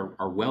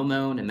are well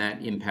known, and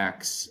that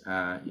impacts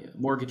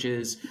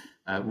mortgages.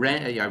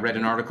 Rent. I read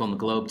an article in the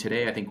Globe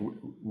today. I think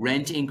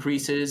rent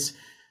increases,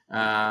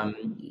 are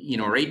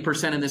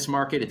 8% in this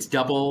market. It's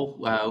double,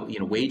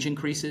 wage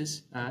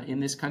increases in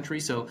this country.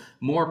 So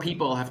more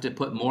people have to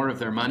put more of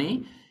their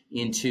money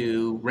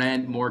into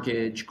rent,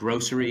 mortgage,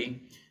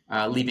 grocery,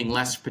 leaving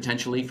less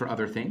potentially for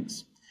other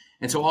things.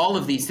 And so all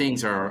of these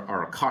things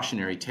are a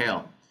cautionary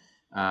tale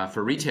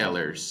for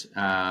retailers.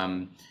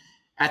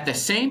 At the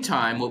same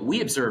time, what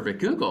we observe at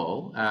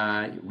Google,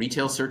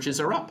 retail searches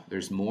are up.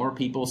 There's more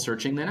people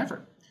searching than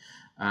ever.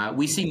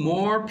 We see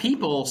more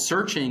people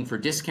searching for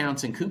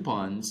discounts and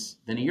coupons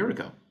than a year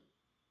ago.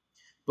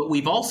 But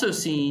we've also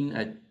seen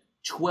a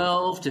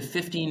 12 to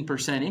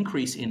 15%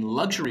 increase in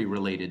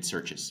luxury-related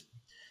searches.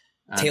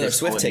 Taylor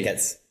Swift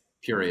tickets.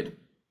 Period.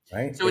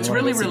 Right. So it's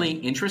really, really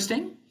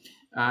interesting.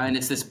 And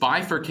it's this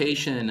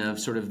bifurcation of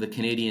sort of the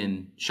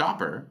Canadian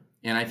shopper.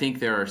 And I think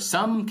there are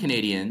some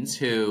Canadians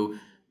who,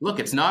 look,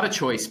 it's not a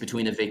choice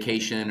between a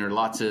vacation or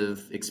lots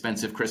of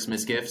expensive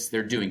Christmas gifts.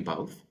 They're doing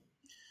both.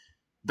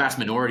 Vast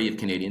minority of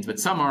Canadians, but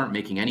some aren't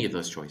making any of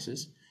those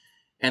choices.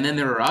 And then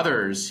there are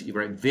others,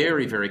 right,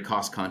 very, very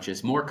cost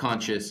conscious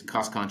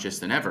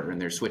than ever.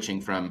 And they're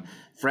switching from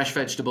fresh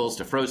vegetables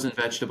to frozen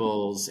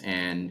vegetables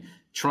and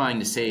trying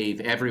to save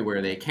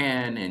everywhere they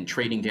can and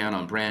trading down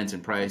on brands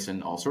and price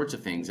and all sorts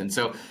of things. And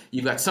so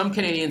you've got some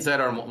Canadians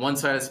that are on one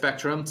side of the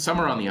spectrum, some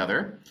are on the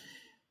other.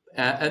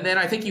 And then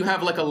I think you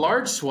have like a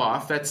large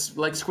swath that's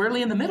like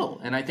squarely in the middle.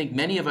 And I think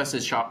many of us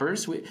as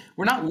shoppers, we're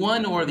not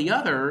one or the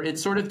other. It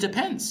sort of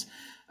depends.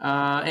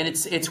 And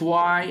it's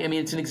why, I mean,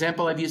 it's an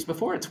example I've used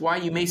before. It's why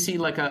you may see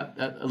like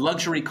a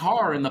luxury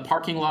car in the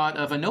parking lot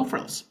of a No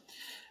Frills,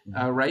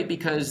 right?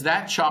 Because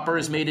that shopper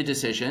has made a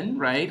decision,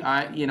 right?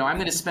 I'm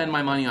going to spend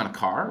my money on a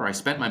car, or I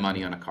spent my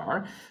money on a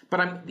car, but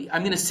I'm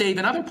going to save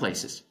in other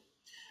places.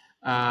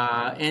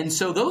 And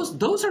so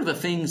those are the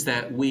things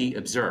that we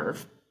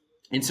observe.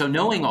 And so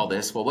knowing all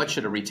this, well, what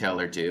should a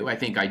retailer do? I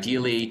think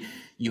ideally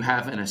you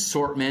have an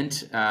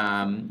assortment,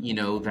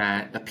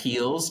 that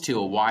appeals to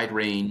a wide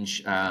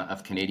range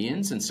of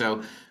Canadians. And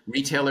so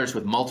retailers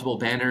with multiple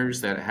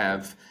banners that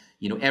have,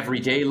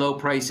 everyday low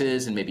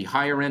prices and maybe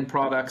higher end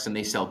products, and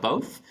they sell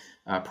both.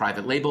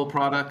 Private label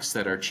products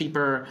that are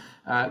cheaper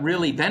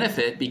really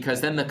benefit, because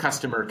then the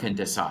customer can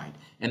decide.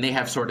 And they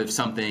have sort of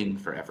something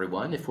for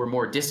everyone. If we're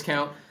more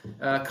discount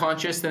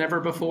conscious than ever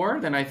before,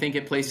 then I think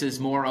it places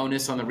more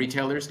onus on the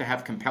retailers to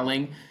have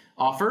compelling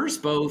offers,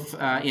 both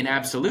in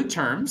absolute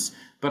terms,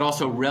 but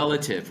also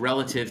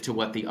relative to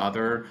what the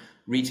other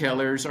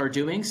retailers are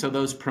doing. So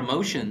those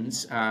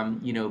promotions,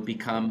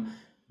 become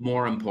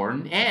more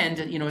important. And,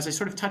 as I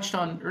sort of touched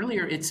on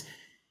earlier,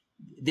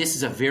 this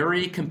is a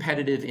very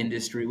competitive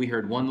industry. We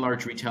heard one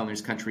large retailer in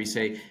this country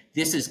say,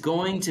 this is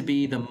going to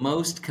be the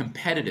most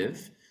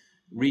competitive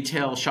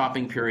retail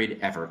shopping period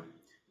ever,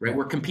 right?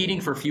 We're competing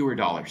for fewer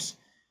dollars,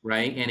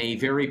 right? And a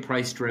very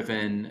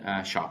price-driven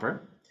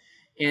shopper.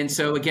 And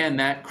so again,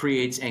 that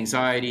creates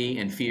anxiety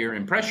and fear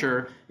and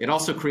pressure. It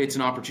also creates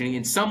an opportunity.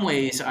 In some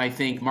ways, I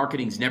think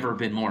marketing's never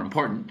been more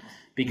important,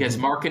 because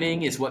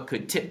marketing is what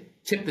could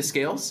tip the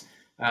scales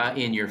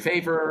in your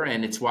favor.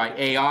 And it's why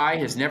AI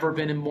has never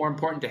been more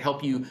important, to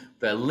help you,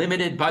 the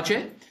limited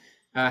budget,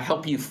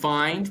 help you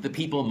find the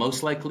people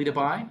most likely to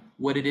buy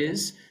what it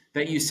is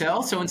that you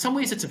sell. So in some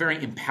ways, it's a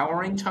very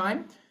empowering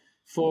time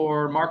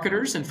for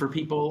marketers and for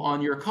people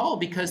on your call,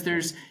 because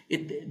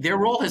their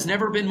role has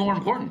never been more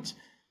important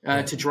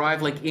to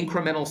drive like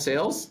incremental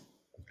sales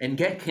and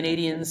get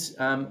Canadians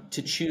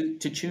to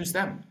choose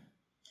them.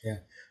 Yeah.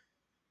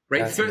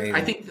 Right.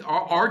 I think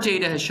our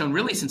data has shown,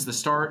 really since the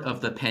start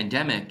of the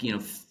pandemic,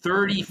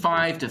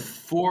 35 to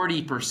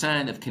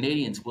 40% of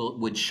Canadians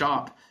would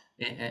shop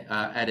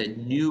at a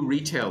new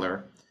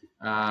retailer,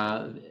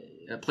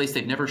 a place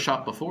they've never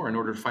shopped before, in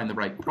order to find the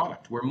right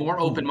product. We're more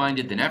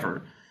open-minded than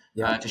ever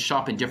to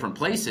shop in different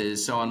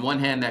places. So on one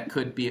hand, that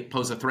could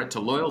pose a threat to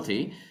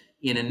loyalty.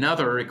 In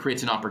another, it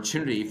creates an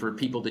opportunity for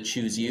people to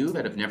choose you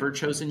that have never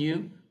chosen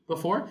you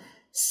before.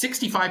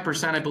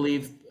 65%, I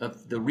believe,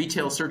 of the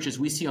retail searches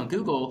we see on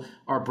Google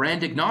are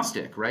brand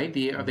agnostic, right?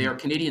 They are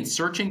Canadians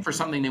searching for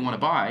something they want to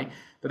buy,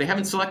 but they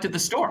haven't selected the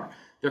store.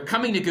 They're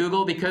coming to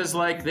Google because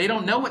they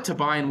don't know what to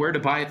buy and where to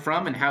buy it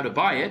from and how to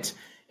buy it.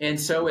 And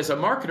so as a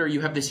marketer, you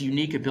have this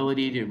unique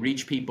ability to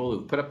reach people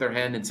who've put up their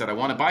hand and said, I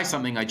want to buy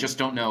something, I just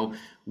don't know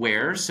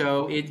where.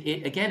 So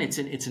it's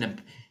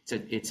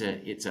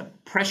a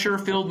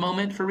pressure-filled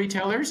moment for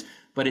retailers,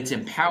 but it's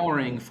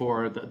empowering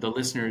for the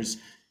listeners,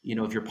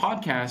 of your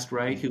podcast,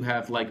 right, who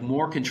have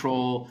more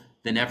control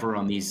than ever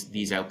on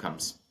these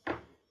outcomes.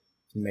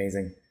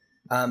 Amazing.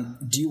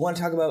 Do you want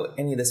to talk about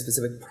any of the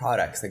specific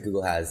products that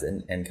Google has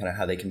and kind of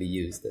how they can be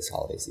used this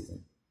holiday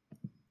season?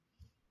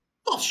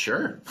 Well,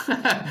 sure.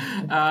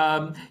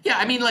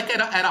 I mean,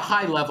 at a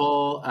high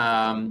level,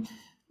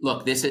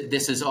 look, this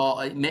is all.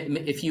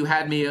 If you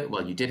had me,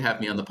 well, you did have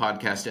me on the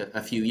podcast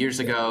a few years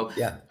ago.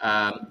 Yeah.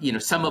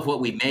 Some of what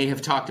we may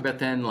have talked about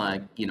then,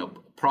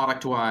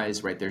 product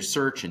wise, right? There's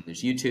search and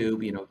there's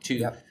YouTube.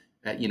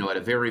 At a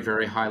very,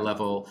 very high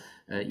level.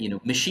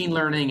 Machine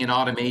learning and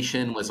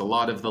automation was a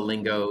lot of the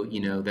lingo,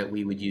 that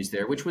we would use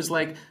there, which was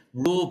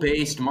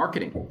rule-based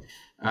marketing.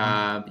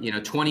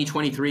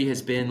 2023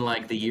 has been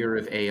the year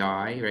of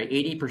AI, right?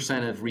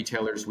 80% of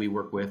retailers we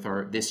work with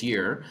this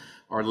year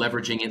are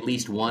leveraging at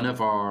least one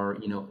of our,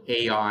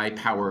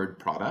 AI-powered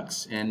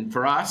products. And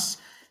for us,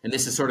 and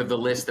this is sort of the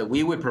list that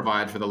we would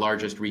provide for the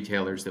largest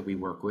retailers that we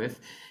work with,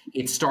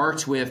 it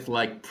starts with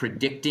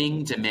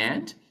predicting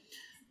demand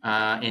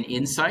and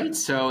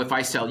insights. So if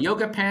I sell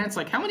yoga pants,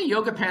 how many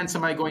yoga pants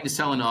am I going to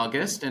sell in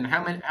August? And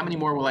how many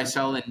more will I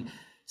sell in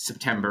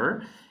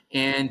September?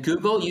 And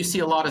Google, you see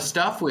a lot of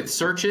stuff with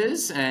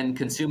searches and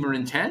consumer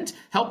intent.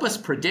 Help us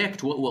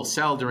predict what we'll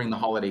sell during the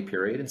holiday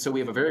period. And so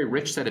we have a very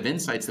rich set of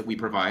insights that we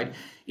provide.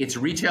 It's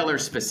retailer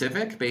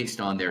specific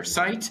based on their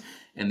site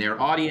and their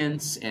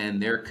audience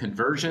and their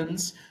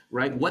conversions,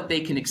 right? What they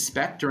can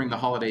expect during the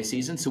holiday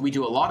season. So we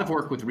do a lot of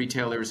work with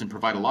retailers and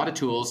provide a lot of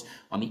tools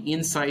on the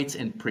insights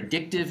and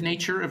predictive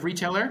nature of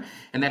retailer.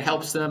 And that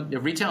helps them,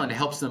 retail, and it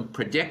helps them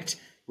predict,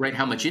 right,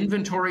 how much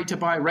inventory to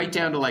buy, right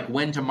down to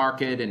when to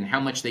market and how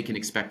much they can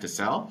expect to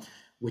sell,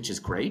 which is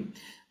great.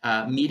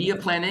 Media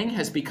planning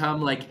has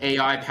become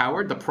AI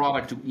powered. The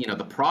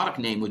product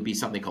name would be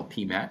something called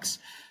PMax.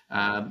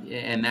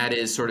 And that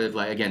is sort of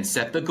again,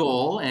 set the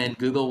goal, and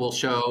Google will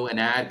show an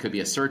ad, could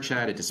be a search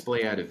ad, a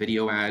display ad, a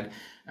video ad.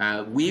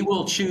 We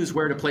will choose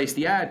where to place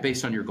the ad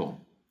based on your goal.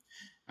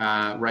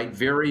 right?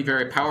 Very,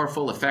 very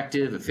powerful,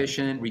 effective,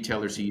 efficient.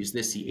 Retailers who use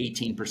this see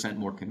 18%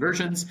 more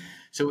conversions.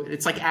 So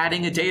it's like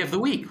adding a day of the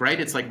week, right?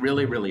 It's like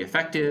really, really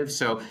effective.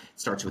 So it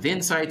starts with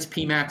insights.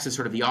 PMax is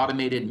sort of the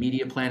automated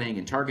media planning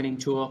and targeting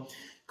tool.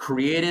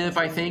 Creative,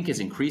 I think, is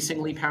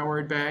increasingly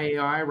powered by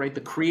AI, right?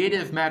 The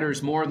creative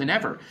matters more than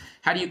ever.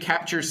 How do you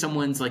capture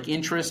someone's like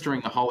interest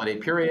during the holiday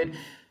period?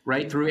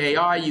 Right, through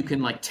AI, you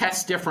can like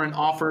test different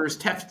offers,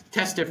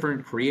 test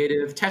different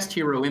creative, test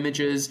hero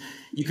images.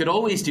 You could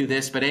always do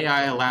this, but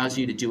AI allows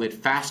you to do it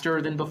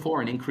faster than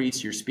before and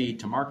increase your speed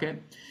to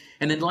market.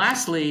 And then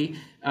lastly,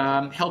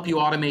 help you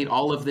automate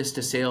all of this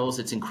to sales.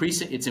 It's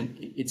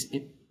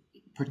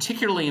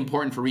particularly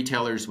important for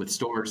retailers with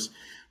stores,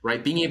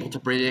 right? Being able to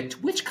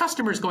predict which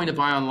customer is going to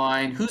buy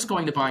online, who's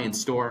going to buy in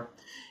store.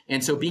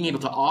 And so being able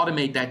to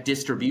automate that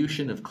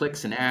distribution of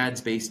clicks and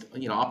ads based,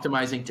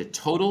 optimizing to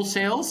total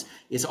sales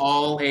is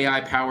all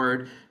AI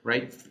powered,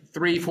 right?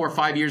 3, 4,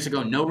 5 years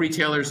ago, no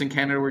retailers in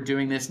Canada were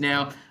doing this.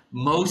 Now,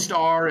 most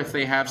are if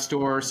they have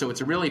stores. So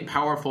it's a really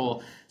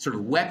powerful sort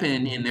of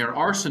weapon in their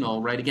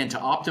arsenal, right? Again, to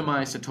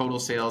optimize to total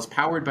sales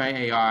powered by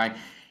AI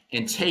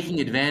and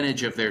taking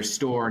advantage of their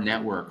store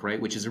network, right?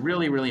 Which is a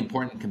really, really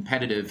important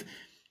competitive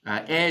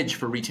edge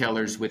for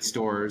retailers with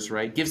stores,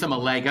 right? Gives them a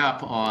leg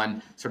up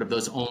on sort of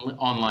those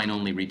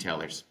online-only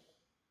retailers.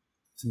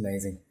 It's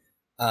amazing.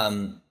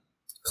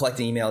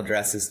 Collecting email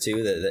addresses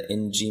too, the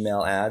in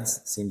Gmail ads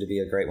seem to be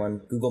a great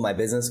one. Google My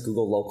Business,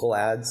 Google Local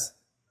ads.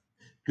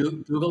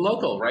 Google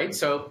Local, right?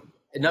 So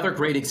another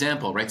great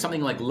example, right?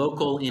 Something like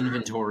local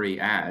inventory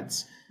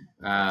ads,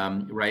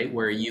 right?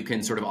 Where you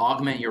can sort of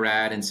augment your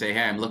ad and say,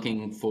 hey, I'm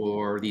looking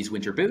for these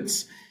winter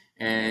boots,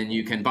 and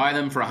you can buy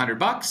them for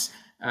 $100.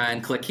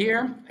 And click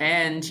here.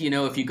 And,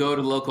 if you go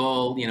to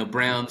local,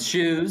 Brown's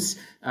Shoes,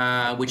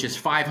 which is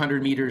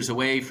 500 meters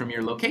away from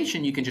your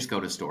location, you can just go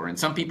to store. And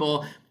some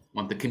people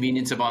want the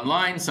convenience of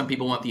online. Some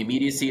people want the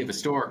immediacy of a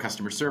store,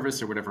 customer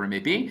service, or whatever it may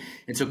be.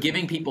 And so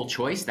giving people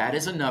choice, that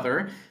is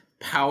another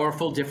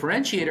powerful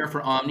differentiator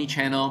for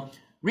omni-channel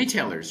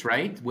retailers,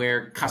 right?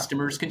 Where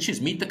customers can choose.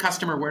 Meet the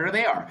customer where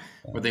they are.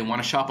 Whether they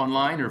want to shop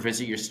online or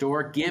visit your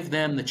store, give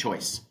them the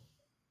choice.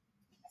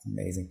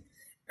 Amazing.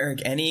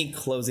 Eric, any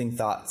closing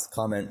thoughts,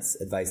 comments,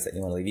 advice that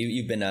you want to leave?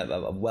 You've been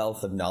a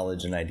wealth of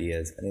knowledge and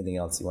ideas. Anything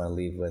else you want to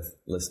leave with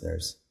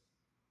listeners,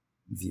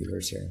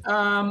 viewers here?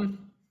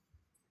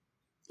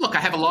 Look, I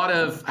have a lot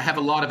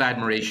of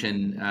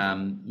admiration,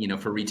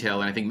 for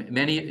retail, and I think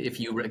many, if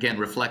you again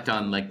reflect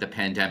on like the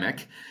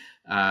pandemic,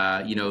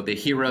 the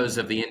heroes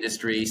of the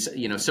industry,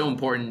 so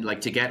important, like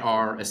to get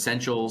our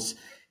essentials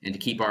and to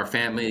keep our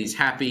families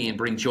happy and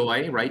bring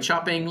joy, right?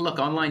 Shopping, look,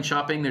 online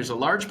shopping, there's a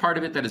large part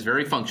of it that is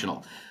very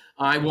functional.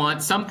 I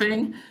want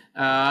something,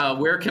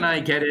 where can I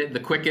get it the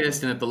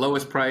quickest and at the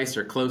lowest price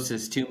or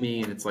closest to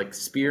me? And it's like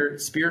spear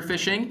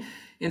fishing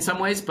in some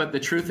ways, but the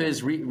truth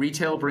is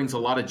retail brings a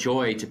lot of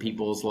joy to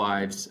people's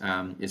lives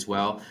as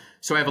well.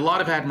 So I have a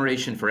lot of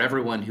admiration for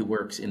everyone who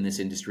works in this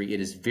industry. It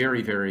is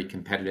very, very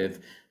competitive.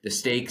 The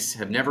stakes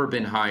have never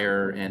been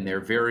higher, and they're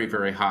very,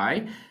 very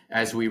high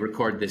as we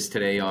record this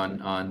today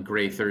on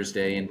Gray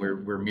Thursday, and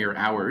we're mere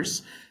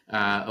hours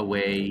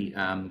away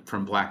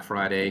from Black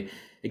Friday.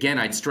 Again,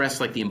 I'd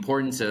stress like the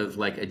importance of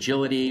like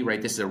agility,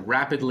 right? This is a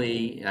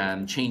rapidly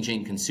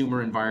changing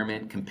consumer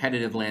environment,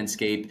 competitive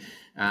landscape,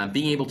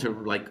 being able to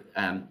like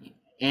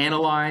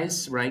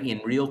analyze, right,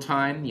 in real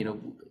time,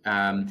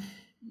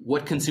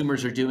 what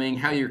consumers are doing,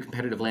 how your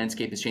competitive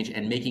landscape is changing,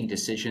 and making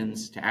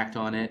decisions to act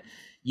on it.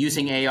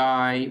 Using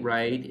AI,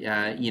 right,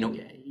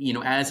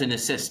 as an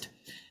assist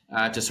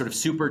to sort of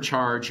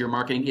supercharge your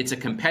marketing. It's a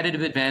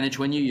competitive advantage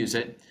when you use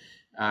it.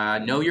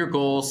 Know your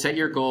goals, set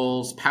your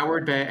goals,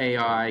 powered by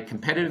AI,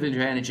 competitive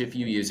advantage if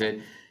you use it.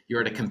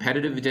 You're at a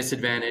competitive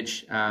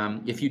disadvantage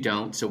if you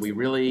don't. So we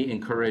really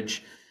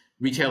encourage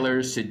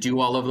retailers to do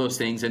all of those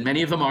things, and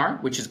many of them are,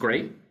 which is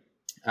great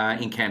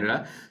in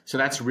Canada. So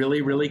that's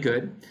really, really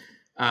good.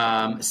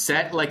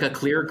 Set like a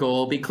clear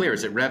goal. Be clear.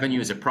 Is it revenue?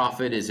 Is it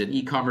profit? Is it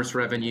e-commerce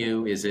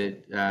revenue? Is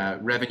it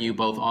revenue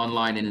both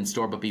online and in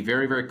store? But be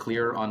very, very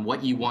clear on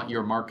what you want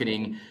your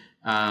marketing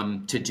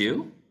to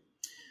do.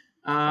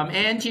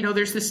 And,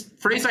 there's this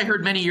phrase I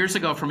heard many years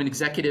ago from an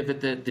executive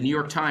at the New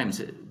York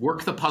Times,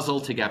 work the puzzle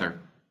together.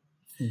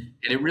 And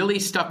it really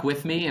stuck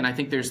with me. And I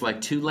think there's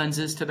like two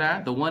lenses to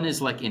that. The one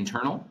is like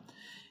internal.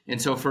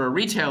 And so for a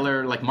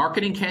retailer, like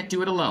marketing can't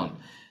do it alone.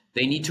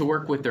 They need to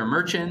work with their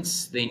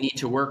merchants. They need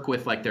to work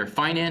with like their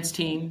finance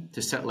team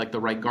to set like the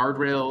right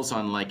guardrails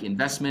on like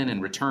investment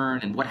and return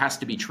and what has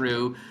to be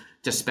true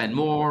to spend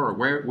more, or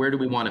where do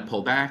we want to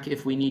pull back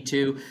if we need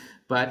to.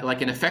 But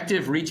like an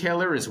effective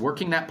retailer is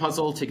working that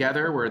puzzle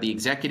together, where the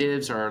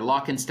executives are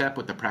lock in step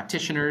with the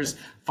practitioners.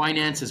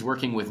 Finance is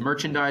working with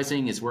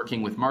merchandising, is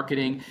working with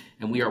marketing,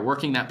 and we are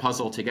working that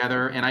puzzle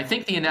together. And I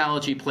think the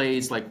analogy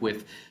plays like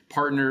with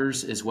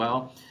partners as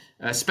well.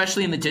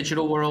 Especially in the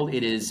digital world,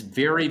 it is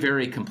very,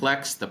 very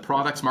complex. The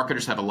products,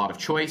 marketers have a lot of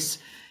choice.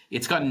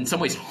 It's gotten in some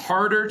ways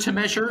harder to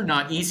measure,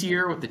 not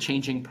easier with the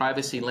changing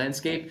privacy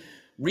landscape.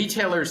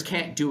 Retailers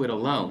can't do it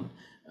alone.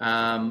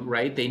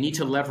 right? They need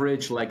to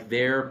leverage like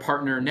their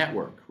partner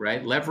network,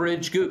 right?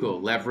 Leverage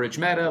Google, leverage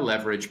Meta,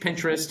 leverage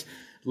Pinterest,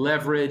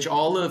 leverage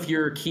all of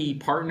your key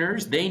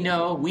partners. We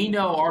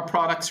know our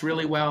products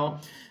really well.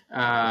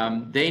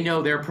 They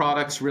know their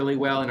products really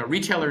well. And a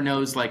retailer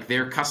knows like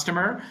their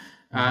customer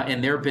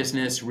and their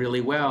business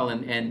really well.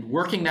 And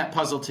working that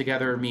puzzle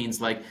together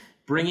means like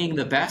bringing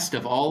the best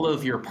of all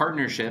of your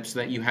partnerships so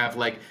that you have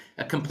like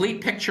a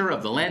complete picture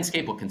of the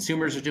landscape, what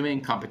consumers are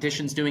doing,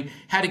 competition's doing,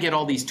 how to get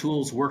all these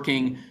tools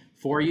working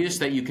for you so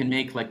that you can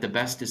make like the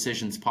best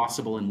decisions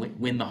possible and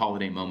win the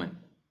holiday moment.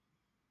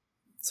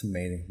 It's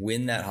amazing.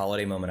 Win that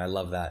holiday moment. I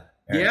love that.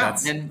 Eric, yeah.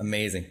 That's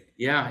amazing.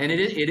 Yeah. And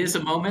it is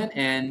a moment,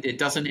 and it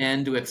doesn't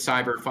end with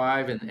Cyber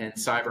 5 and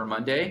Cyber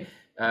Monday.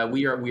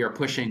 We are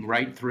pushing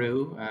right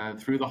through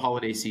the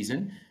holiday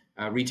season.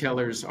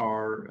 Retailers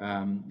are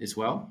as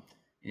well.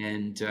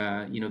 And,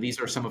 these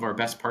are some of our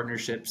best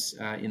partnerships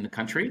in the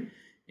country.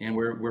 And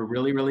we're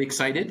really, really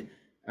excited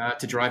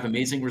to drive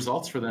amazing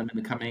results for them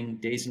in the coming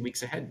days and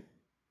weeks ahead.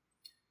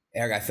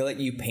 Eric, I feel like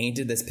you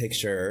painted this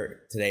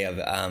picture today of,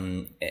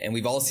 and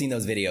we've all seen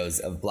those videos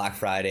of Black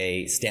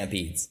Friday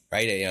stampedes,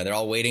 right? They're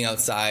all waiting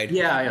outside.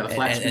 Yeah, the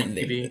flash and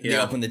TV. They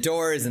open the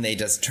doors and they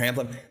just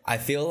trample them. I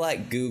feel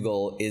like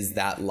Google is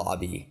that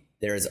lobby.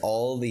 There's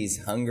all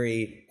these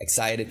hungry,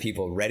 excited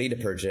people ready to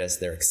purchase.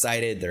 They're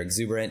excited. They're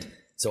exuberant.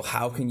 So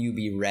how can you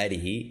be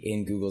ready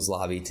in Google's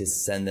lobby to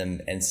send them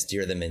and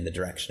steer them in the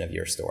direction of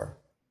your store?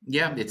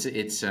 Yeah,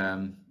 it's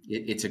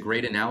a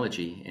great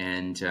analogy.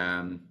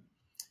 And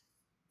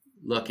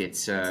look,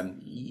 it's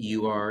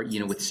you are,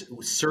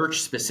 with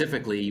search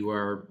specifically, you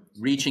are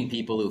reaching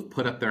people who've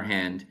put up their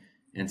hand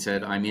and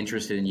said, I'm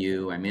interested in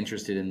you. I'm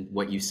interested in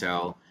what you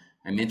sell.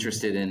 I'm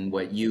interested in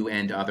what you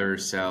and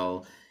others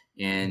sell.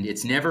 And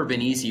it's never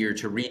been easier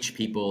to reach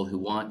people who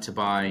want to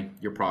buy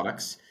your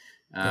products.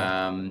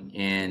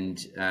 And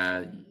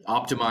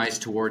optimize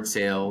towards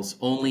sales,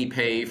 only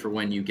pay for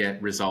when you get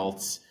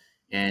results,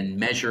 and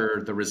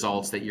measure the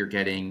results that you're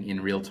getting in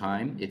real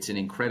time. It's an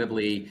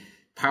incredibly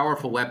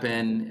powerful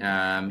weapon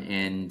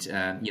and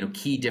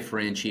key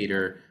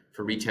differentiator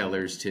for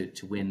retailers to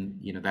win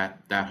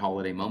that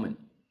holiday moment.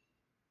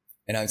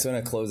 And I'm just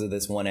going to close with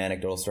this one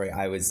anecdotal story.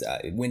 I was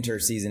winter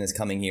season is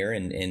coming here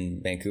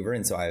in Vancouver,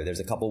 and so there's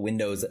a couple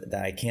windows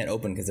that I can't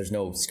open because there's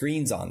no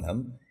screens on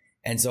them.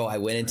 And so I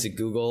went into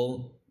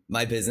Google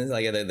My Business,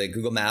 like the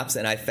Google Maps,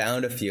 and I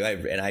found a few,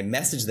 and I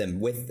messaged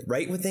them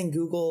right within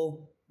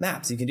Google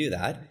Maps. You can do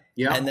that.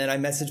 Yeah. And then I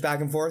messaged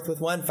back and forth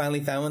with one, finally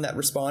found one that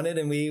responded,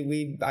 and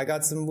I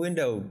got some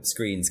window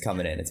screens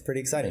coming in. It's pretty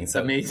exciting.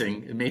 So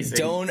amazing.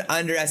 Don't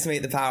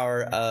underestimate the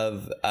power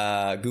of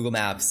Google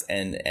Maps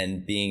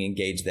and being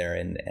engaged there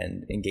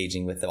and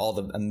engaging with all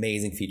the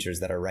amazing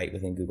features that are right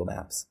within Google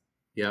Maps.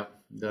 Yeah,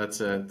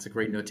 it's a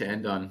great note to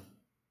end on.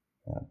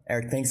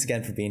 Eric, thanks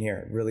again for being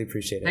here. Really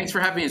appreciate it. Thanks for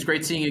having me. It's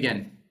great seeing you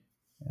again.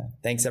 Yeah.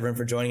 Thanks, everyone,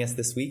 for joining us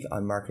this week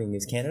on Marketing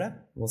News Canada.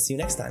 We'll see you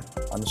next time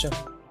on the show.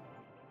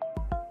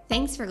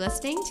 Thanks for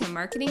listening to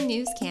Marketing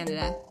News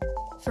Canada.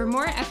 For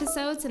more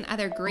episodes and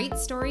other great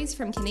stories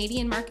from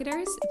Canadian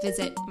marketers,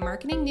 visit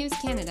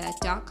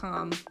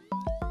marketingnewscanada.com.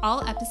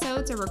 All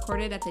episodes are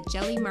recorded at the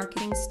Jelly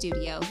Marketing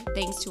Studio,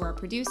 thanks to our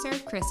producer,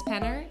 Chris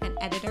Penner, and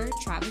editor,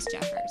 Travis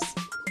Jeffers.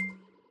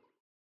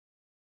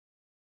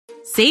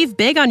 Save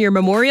big on your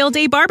Memorial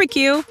Day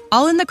barbecue,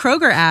 all in the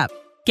Kroger app.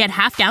 Get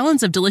half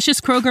gallons of delicious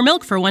Kroger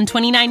milk for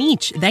 $1.29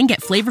 each. Then get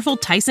flavorful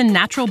Tyson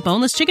natural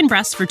boneless chicken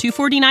breasts for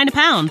 $2.49 a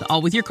pound,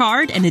 all with your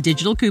card and a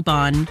digital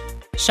coupon.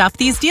 Shop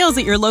these deals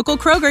at your local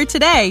Kroger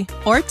today,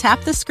 or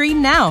tap the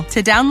screen now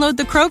to download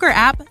the Kroger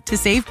app to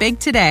save big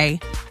today.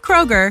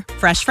 Kroger,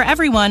 fresh for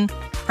everyone.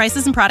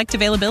 Prices and product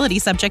availability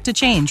subject to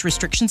change.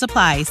 Restrictions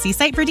apply. See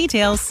site for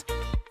details.